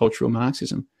perverse cultural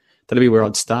Marxism. That'd be where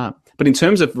I'd start. But in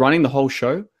terms of running the whole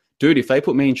show, dude, if they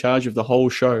put me in charge of the whole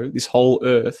show, this whole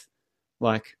earth,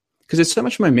 because there's so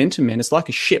much momentum, man. It's like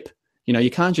a ship.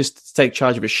 You can't just take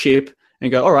charge of a ship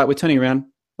and go, all right, we're turning around.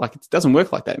 Like, it doesn't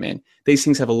work like that, man. These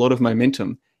things have a lot of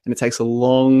momentum, and it takes a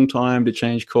long time to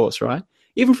change course, right?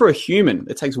 Even for a human,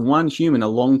 it takes one human a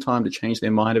long time to change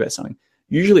their mind about something.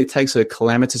 Usually it takes a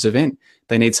calamitous event.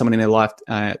 They need someone in their life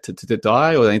to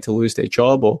die, or they need to lose their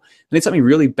job, or they need something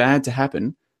really bad to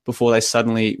happen before they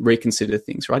suddenly reconsider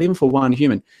things, right? Even for one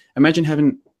human. Imagine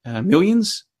having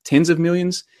millions, tens of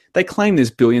millions. They claim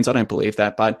there's billions. I don't believe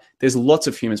that, but there's lots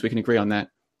of humans. We can agree on that.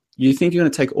 You think you're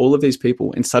going to take all of these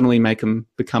people and suddenly make them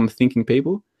become thinking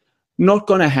people? Not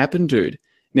going to happen, dude.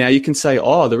 Now, you can say,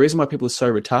 oh, the reason why people are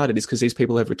so retarded is because these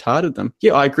people have retarded them.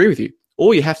 Yeah, I agree with you.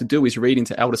 All you have to do is read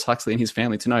into Aldous Huxley and his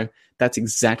family to know that's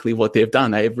exactly what they've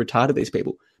done. They have retarded these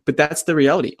people. But that's the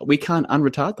reality. We can't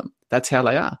unretard them. That's how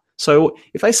they are. So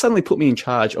if they suddenly put me in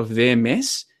charge of their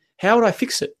mess, how would I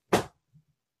fix it?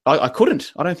 I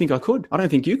couldn't. I don't think I could. I don't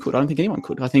think you could. I don't think anyone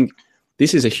could. I think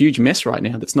this is a huge mess right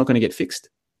now that's not going to get fixed.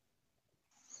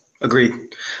 Agreed.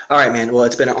 All right, man. Well,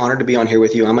 it's been an honor to be on here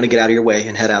with you. I'm going to get out of your way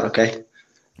and head out, okay?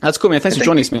 That's cool, man. Thanks for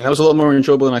joining us, man. That was a lot more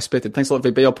enjoyable than I expected. Thanks a lot,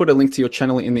 VB. I'll put a link to your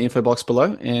channel in the info box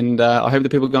below, and I hope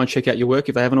that people go and check out your work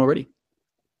if they haven't already.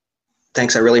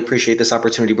 Thanks. I really appreciate this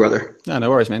opportunity, brother.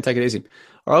 No worries, man. Take it easy.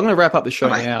 All right, I'm going to wrap up the show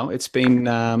now. It's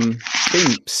been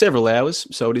several hours,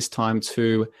 so it is time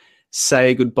to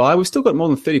say goodbye. We've still got more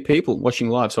than 30 people watching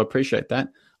live, so I appreciate that.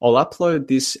 I'll upload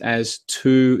this as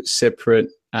 2 separate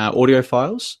audio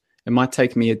files. It might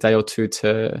take me a day or two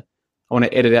to I want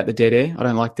to edit out the dead air. I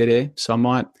don't like dead air. So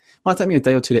might take me a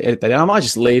day or two to edit that out. I might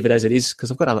just leave it as it is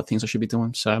because I've got other things I should be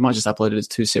doing. So I might just upload it as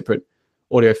 2 separate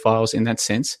audio files in that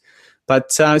sense.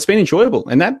 But it's been enjoyable.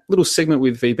 And that little segment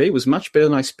with VB was much better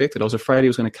than I expected. I was afraid he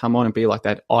was going to come on and be like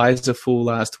that eyes are full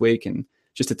last week and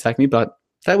just attack me. But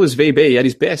that was VB at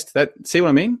his best. See what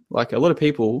I mean? Like a lot of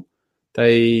people,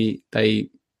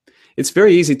 it's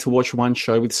very easy to watch one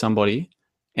show with somebody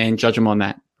and judge them on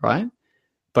that, right?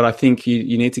 But I think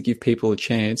you need to give people a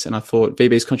chance. And I thought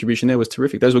VB's contribution there was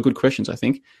terrific. Those were good questions, I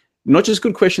think. Not just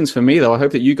good questions for me, though. I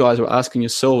hope that you guys were asking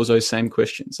yourselves those same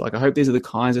questions. Like, I hope these are the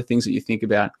kinds of things that you think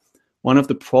about. One of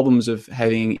the problems of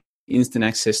having instant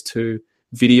access to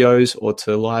videos or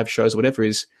to live shows or whatever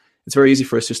is it's very easy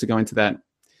for us just to go into that,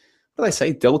 what do they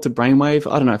say, delta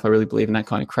brainwave? I don't know if I really believe in that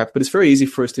kind of crap, but it's very easy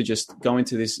for us to just go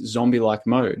into this zombie-like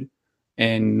mode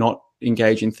and not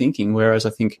engage in thinking, whereas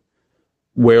I think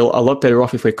we're a lot better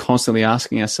off if we're constantly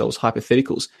asking ourselves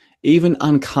hypotheticals, even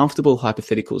uncomfortable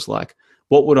hypotheticals like,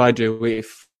 what would I do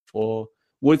if, or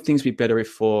would things be better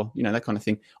if, or, that kind of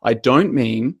thing. I don't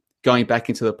mean going back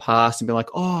into the past and be like,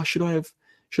 oh, should I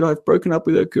have broken up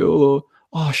with that girl, or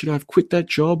oh, should I have quit that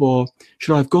job, or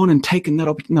should I have gone and taken that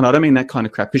opportunity? No, I don't mean that kind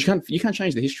of crap, because you can't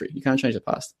change the history. You can't change the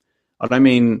past. I don't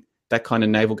mean that kind of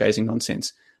navel-gazing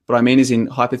nonsense. What I mean is in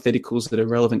hypotheticals that are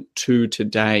relevant to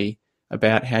today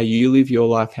about how you live your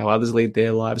life, how others lead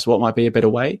their lives, what might be a better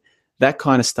way. That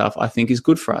kind of stuff I think is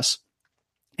good for us.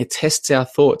 It tests our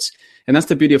thoughts. And that's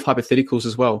the beauty of hypotheticals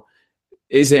as well.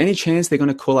 Is there any chance they're going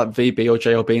to call up VB or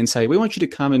JLB and say, we want you to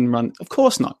come and run? Of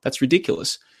course not. That's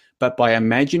ridiculous. But by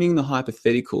imagining the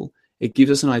hypothetical, it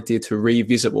gives us an idea to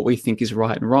revisit what we think is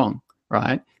right and wrong,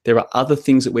 right? There are other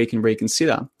things that we can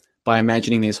reconsider by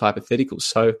imagining these hypotheticals.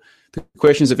 So the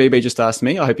questions that VB just asked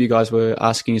me, I hope you guys were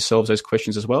asking yourselves those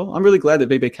questions as well. I'm really glad that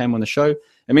VB came on the show.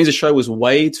 It means the show was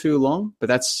way too long, but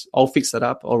I'll fix that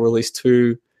up. I'll release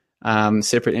 2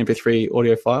 separate MP3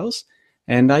 audio files.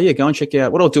 And go and check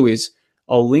out. What I'll do is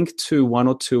I'll link to 1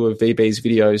 or 2 of VB's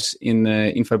videos in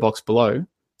the info box below.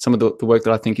 Some of the work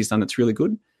that I think he's done that's really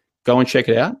good. Go and check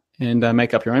it out and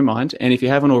make up your own mind. And if you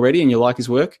haven't already and you like his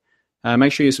work,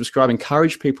 make sure you subscribe.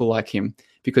 Encourage people like him,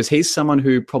 because he's someone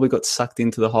who probably got sucked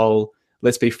into the whole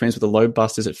let's be friends with the load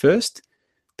busters at first.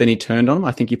 Then he turned on them.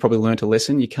 I think he probably learned a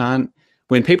lesson. You can't,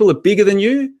 when people are bigger than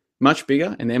you, much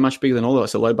bigger, and they're much bigger than all of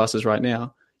us, the load busters right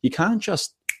now, you can't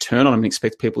just turn on them and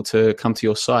expect people to come to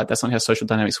your side. That's not how social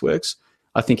dynamics works.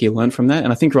 I think he learned from that.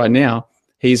 And I think right now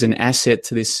he's an asset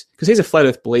to this, because he's a flat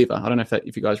earth believer. I don't know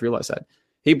if you guys realize that.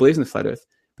 He believes in the flat earth,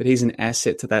 but he's an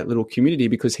asset to that little community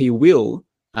because he will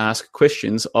ask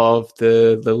questions of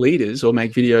the leaders or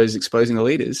make videos exposing the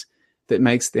leaders that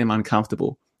makes them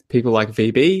uncomfortable. People like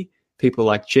VB, people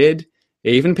like Jed,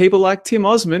 even people like Tim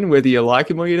Osman, whether you like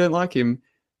him or you don't like him,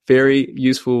 very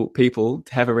useful people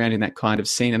to have around in that kind of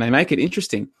scene. And they make it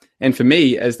interesting. And for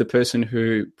me, as the person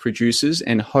who produces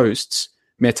and hosts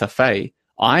MetaFay,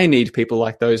 I need people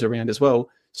like those around as well,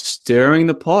 stirring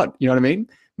the pot, you know what I mean?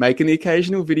 Making the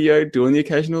occasional video, doing the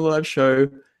occasional live show,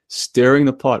 stirring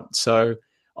the pot. So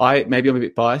maybe I'm a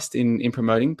bit biased in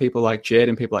promoting people like Jed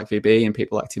and people like VB and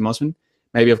people like Tim Osman.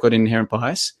 Maybe I've got an inherent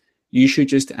bias. You should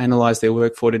just analyze their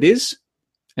work for what it is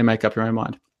and make up your own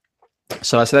mind.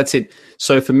 So that's it.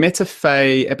 So for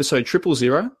MetaFay episode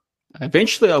 000,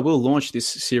 eventually I will launch this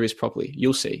series properly.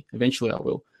 You'll see. Eventually I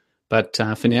will. But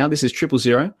for now, this is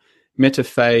 000,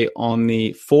 MetaFay on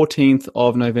the 14th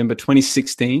of November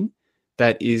 2016.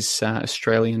 That is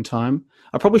Australian time.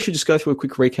 I probably should just go through a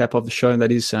quick recap of the show.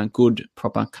 That is good,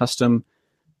 proper, custom.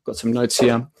 Got some notes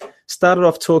here. Started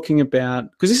off talking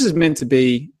about, because this is meant to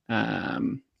be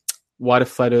wider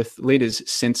flat earth leaders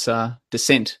censor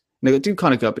dissent. Now, it did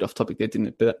kind of go a bit off topic there, didn't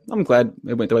it? But I'm glad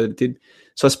it went the way that it did.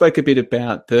 So I spoke a bit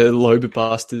about the load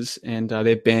busters and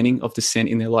their banning of dissent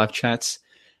in their live chats.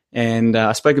 And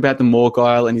I spoke about the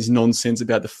Morgile and his nonsense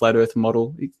about the flat earth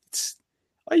model.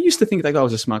 I used to think that guy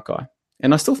was a smart guy.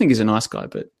 And I still think he's a nice guy,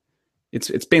 but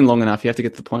it's been long enough. You have to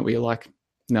get to the point where you're like,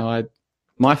 no,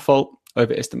 my fault,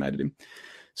 overestimated him.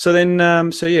 So then,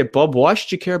 Bob, why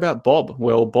should you care about Bob?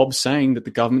 Well, Bob's saying that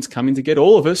the government's coming to get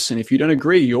all of us, and if you don't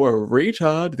agree, you're a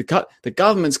retard. The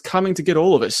government's coming to get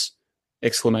all of us! !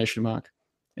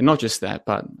 And not just that,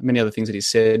 but many other things that he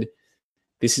said.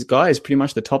 This guy is pretty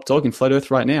much the top dog in flat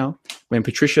earth right now. When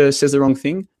Patricia says the wrong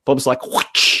thing, Bob's like,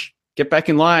 whoosh, get back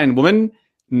in line, woman.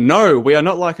 No, we are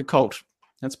not like a cult.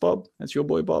 That's Bob. That's your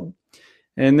boy, Bob.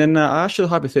 And then I asked you the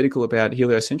hypothetical about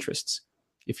heliocentrists.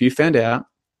 If you found out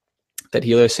that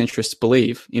heliocentrists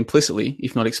believe implicitly,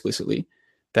 if not explicitly,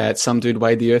 that some dude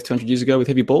weighed the earth 200 years ago with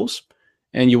heavy balls,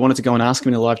 and you wanted to go and ask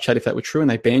him in a live chat if that were true and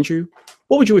they banned you,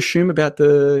 what would you assume about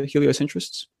the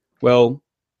heliocentrists? Well,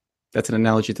 that's an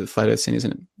analogy to the flat earth scene,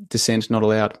 isn't it? Descent not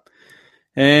allowed.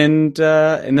 And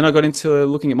then I got into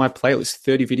looking at my playlist,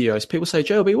 30 videos. People say,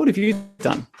 JLB, what have you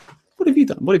done? What have you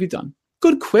done? What have you done?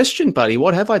 Good question, buddy.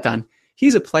 What have I done?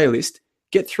 Here's a playlist.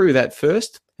 Get through that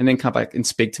first and then come back and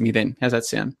speak to me then. How's that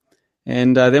sound?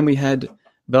 And then we had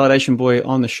Validation Boy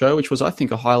on the show, which was, I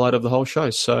think, a highlight of the whole show.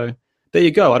 So there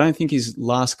you go. I don't think his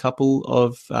last couple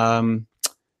of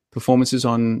performances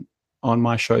on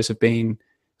my shows have been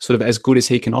sort of as good as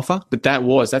he can offer. But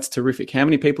that's terrific. How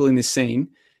many people in this scene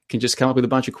can just come up with a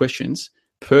bunch of questions,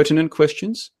 pertinent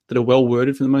questions that are well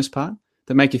worded for the most part,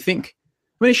 that make you think?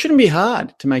 I mean, it shouldn't be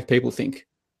hard to make people think.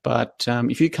 But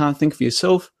if you can't think for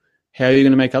yourself, how are you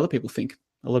going to make other people think?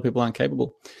 A lot of people aren't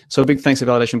capable. So a big thanks to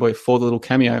Validation Boy for the little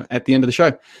cameo at the end of the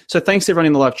show. So thanks to everyone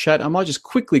in the live chat. I might just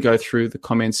quickly go through the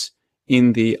comments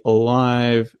in the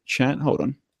live chat. Hold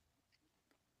on.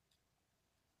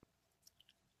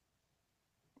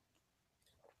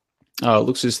 Oh, it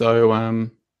looks as though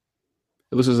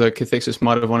Cathexis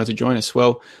might have wanted to join us.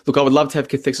 Well, look, I would love to have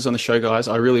Cathexis on the show, guys.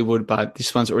 I really would, but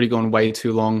this one's already gone way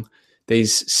too long.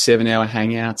 These 7-hour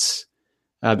hangouts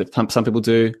that some people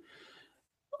do.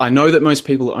 I know that most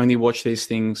people only watch these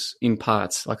things in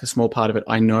parts, like a small part of it.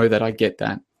 I know that, I get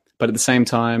that. But at the same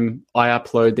time, I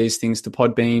upload these things to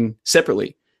Podbean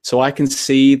separately. So I can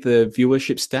see the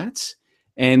viewership stats.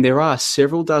 And there are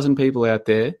several dozen people out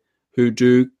there who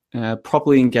do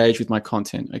properly engage with my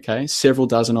content, okay? Several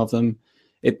dozen of them.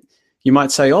 You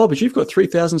might say, oh, but you've got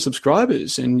 3,000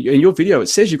 subscribers and in your video it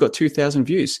says you've got 2,000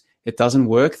 views. It doesn't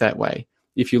work that way.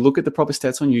 If you look at the proper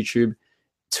stats on YouTube,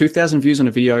 2,000 views on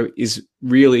a video is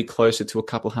really closer to a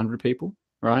couple hundred people,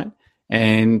 right?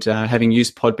 And having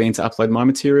used Podbean to upload my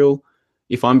material,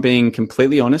 if I'm being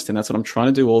completely honest, and that's what I'm trying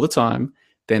to do all the time,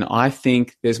 then I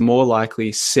think there's more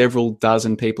likely several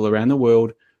dozen people around the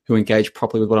world who engage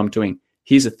properly with what I'm doing.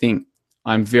 Here's the thing.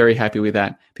 I'm very happy with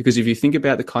that, because if you think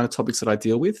about the kind of topics that I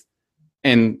deal with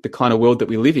and the kind of world that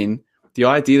we live in, the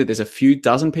idea that there's a few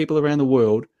dozen people around the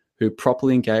world who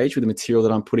properly engage with the material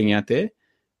that I'm putting out there,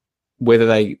 whether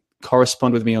they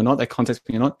correspond with me or not, they contact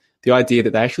me or not, the idea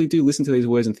that they actually do listen to these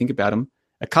words and think about them,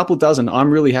 a couple dozen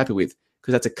I'm really happy with,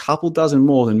 because that's a couple dozen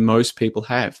more than most people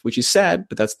have, which is sad,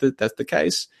 but that's the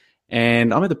case.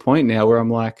 And I'm at the point now where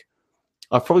I'm like,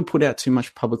 I've probably put out too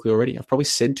much publicly already. I've probably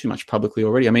said too much publicly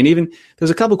already. I mean, even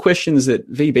there's a couple of questions that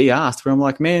VB asked where I'm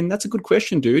like, man, that's a good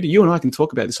question, dude. You and I can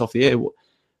talk about this off the air.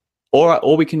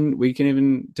 Or we can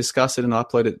even discuss it and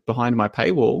upload it behind my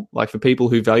paywall, like for people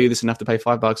who value this enough to pay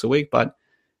 $5 a week. But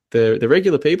the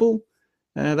regular people,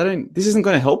 they don't. This isn't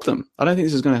going to help them. I don't think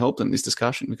this is going to help them, this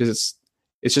discussion, because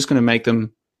it's just going to make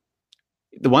them,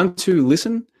 the ones who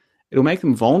listen, it'll make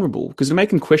them vulnerable, because it'll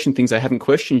make them question things they haven't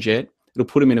questioned yet. It'll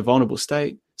put them in a vulnerable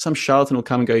state. Some charlatan will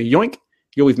come and go, yoink,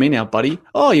 you're with me now, buddy.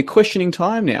 Oh, you're questioning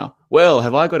time now. Well,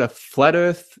 have I got a flat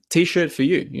earth t-shirt for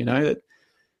you? You know, that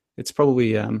it's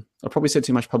probably, I probably said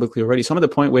too much publicly already. So I'm at the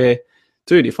point where,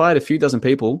 dude, if I had a few dozen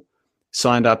people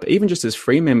signed up, even just as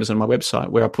free members on my website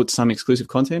where I put some exclusive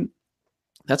content,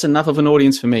 that's enough of an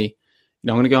audience for me. You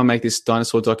know, I'm going to go and make this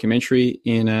dinosaur documentary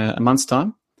in a month's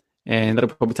time, and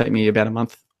that'll probably take me about a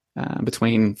month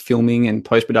between filming and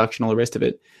post-production, all the rest of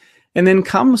it. And then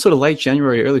come sort of late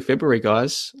January, early February,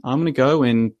 guys, I'm going to go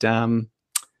and,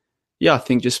 I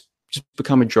think just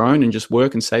become a drone and just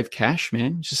work and save cash,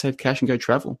 man. Just save cash and go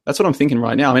travel. That's what I'm thinking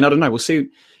right now. I mean, I don't know. We'll see.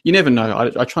 You never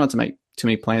know. I try not to make too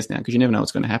many plans now, because you never know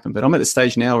what's going to happen. But I'm at the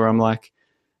stage now where I'm like,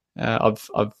 I've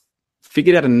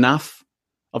figured out enough.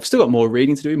 I've still got more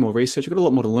reading to do, more research. I've got a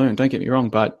lot more to learn, don't get me wrong.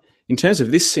 But in terms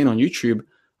of this scene on YouTube,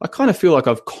 I kind of feel like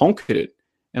I've conquered it.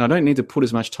 And I don't need to put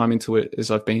as much time into it as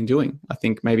I've been doing. I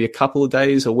think maybe a couple of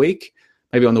days a week,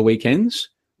 maybe on the weekends,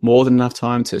 more than enough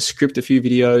time to script a few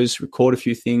videos, record a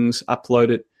few things, upload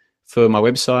it for my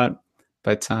website.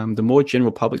 But the more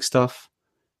general public stuff,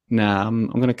 I'm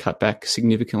going to cut back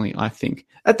significantly, I think.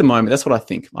 At the moment, that's what I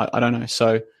think. I don't know.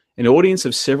 So an audience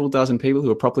of several dozen people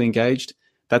who are properly engaged,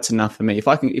 that's enough for me.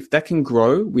 If that can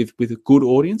grow with a good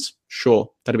audience, sure,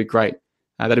 that'd be great.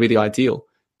 That'd be the ideal.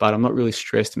 But I'm not really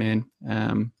stressed, man.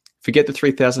 Forget the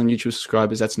 3,000 YouTube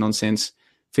subscribers. That's nonsense.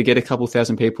 Forget a couple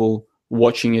thousand people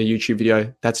watching a YouTube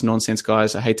video. That's nonsense,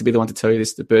 guys. I hate to be the one to tell you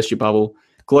this, to burst your bubble.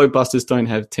 Globebusters don't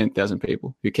have 10,000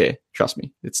 people who care. Trust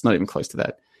me. It's not even close to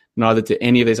that. Neither do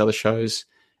any of these other shows.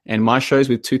 And my shows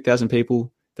with 2,000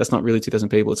 people, that's not really 2,000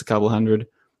 people. It's a couple hundred.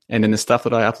 And then the stuff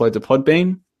that I upload to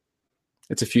Podbean,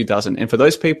 it's a few dozen. And for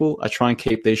those people, I try and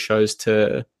keep these shows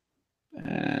to...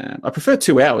 I prefer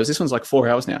 2 hours. This one's like 4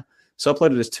 hours now. So I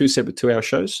uploaded as 2 separate 2-hour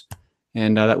shows,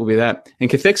 and that will be that. And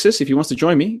Cathexis, if he wants to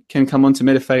join me, can come on to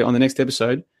Metafe on the next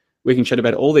episode. we can chat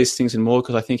about all these things and more,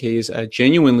 because I think he is a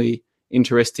genuinely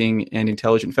interesting and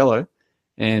intelligent fellow.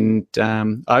 And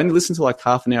I only listened to like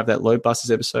half an hour of that Load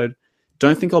Busters episode.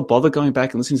 Don't think I'll bother going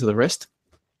back and listening to the rest,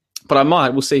 but I might.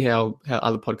 We'll see how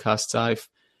other podcasts are.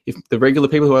 If the regular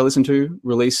people who I listen to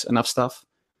release enough stuff,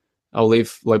 I'll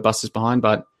leave Load Busters behind.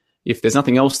 But if there's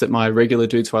nothing else that my regular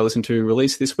dudes who I listen to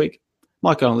release this week,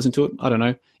 might go and listen to it. I don't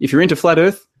know. If you're into Flat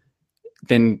Earth,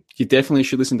 then you definitely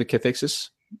should listen to Cathexis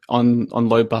on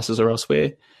Load Busters or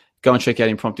elsewhere. Go and check out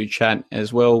Impromptu Chat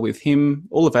as well with him.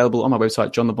 All available on my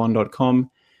website, johnthebond.com.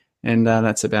 And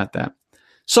that's about that.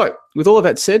 So, with all of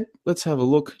that said, let's have a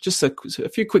look. Just a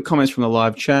few quick comments from the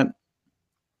live chat.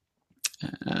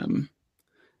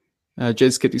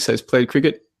 Jed Skeptic says, played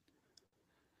cricket.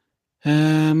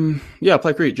 Yeah, I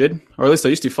played cricket, Jed. Or at least I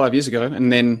used to 5 years ago.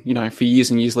 And then, for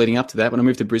years and years leading up to that, when I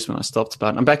moved to Brisbane, I stopped.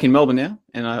 But I'm back in Melbourne now,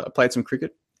 and I played some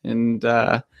cricket. And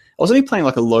I was only playing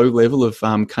like a low level of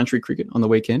country cricket on the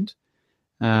weekend.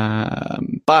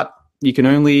 But you can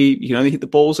only hit the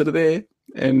balls that are there.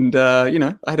 And, I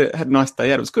had a nice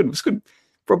day out. It was good. It was good.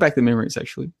 Brought back the memories,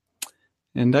 actually.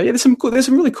 And, there's some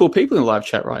really cool people in the live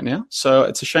chat right now. So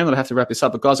it's a shame that I have to wrap this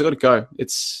up. But, guys, I've got to go.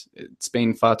 It's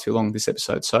been far too long, this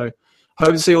episode. So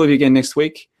hope to see all of you again next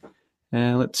week.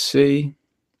 Let's see.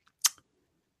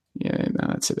 Yeah, no,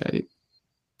 that's about it.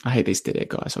 I hate these dead air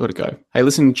guys. I've got to go. Hey,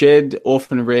 listen, Jed,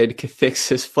 Orphan Red,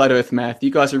 Cathexis, Flat Earth Math.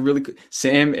 You guys are really good.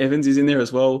 Sam Evans is in there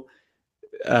as well.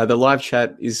 The live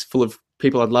chat is full of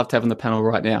people I'd love to have on the panel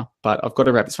right now. But I've got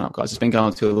to wrap this one up, guys. It's been going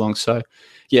on too long. So,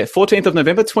 yeah, 14th of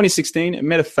November, 2016,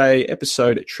 MetaFay,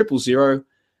 episode 000.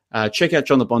 Check out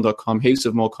johnthebond.com. Heaps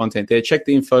of more content there. Check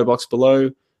the info box below.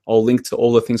 I'll link to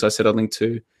all the things I said I'd link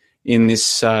to in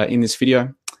this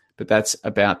video. But that's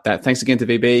about that. Thanks again to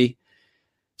VB.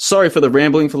 Sorry for the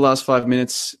rambling for the last 5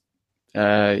 minutes.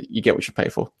 You get what you pay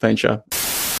for. Thanks, you.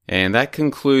 And that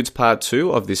concludes part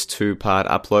 2 of this 2-part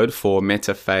upload for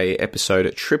MetaFay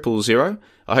episode 000.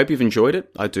 I hope you've enjoyed it.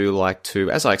 I do like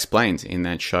to, as I explained in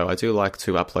that show, I do like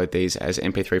to upload these as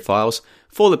MP3 files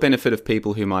for the benefit of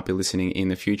people who might be listening in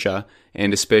the future,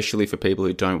 and especially for people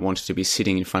who don't want to be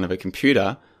sitting in front of a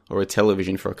computer or a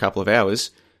television for a couple of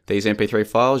hours. These MP3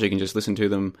 files, you can just listen to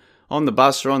them on the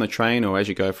bus or on the train or as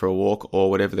you go for a walk or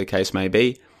whatever the case may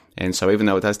be. And so even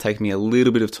though it does take me a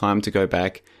little bit of time to go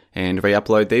back and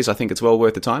re-upload these, I think it's well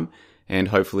worth the time, and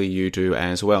hopefully you do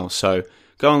as well. So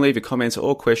go and leave your comments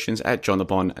or questions at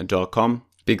johnthebond.com.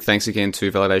 Big thanks again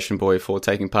to Validation Boy for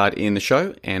taking part in the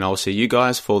show, and I'll see you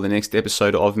guys for the next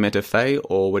episode of MetaFay,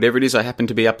 or whatever it is I happen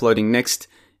to be uploading next.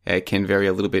 It can vary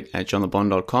a little bit at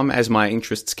johnthebond.com, as my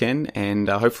interests can, and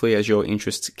hopefully as your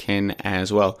interests can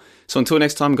as well. So until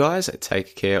next time, guys,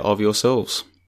 take care of yourselves.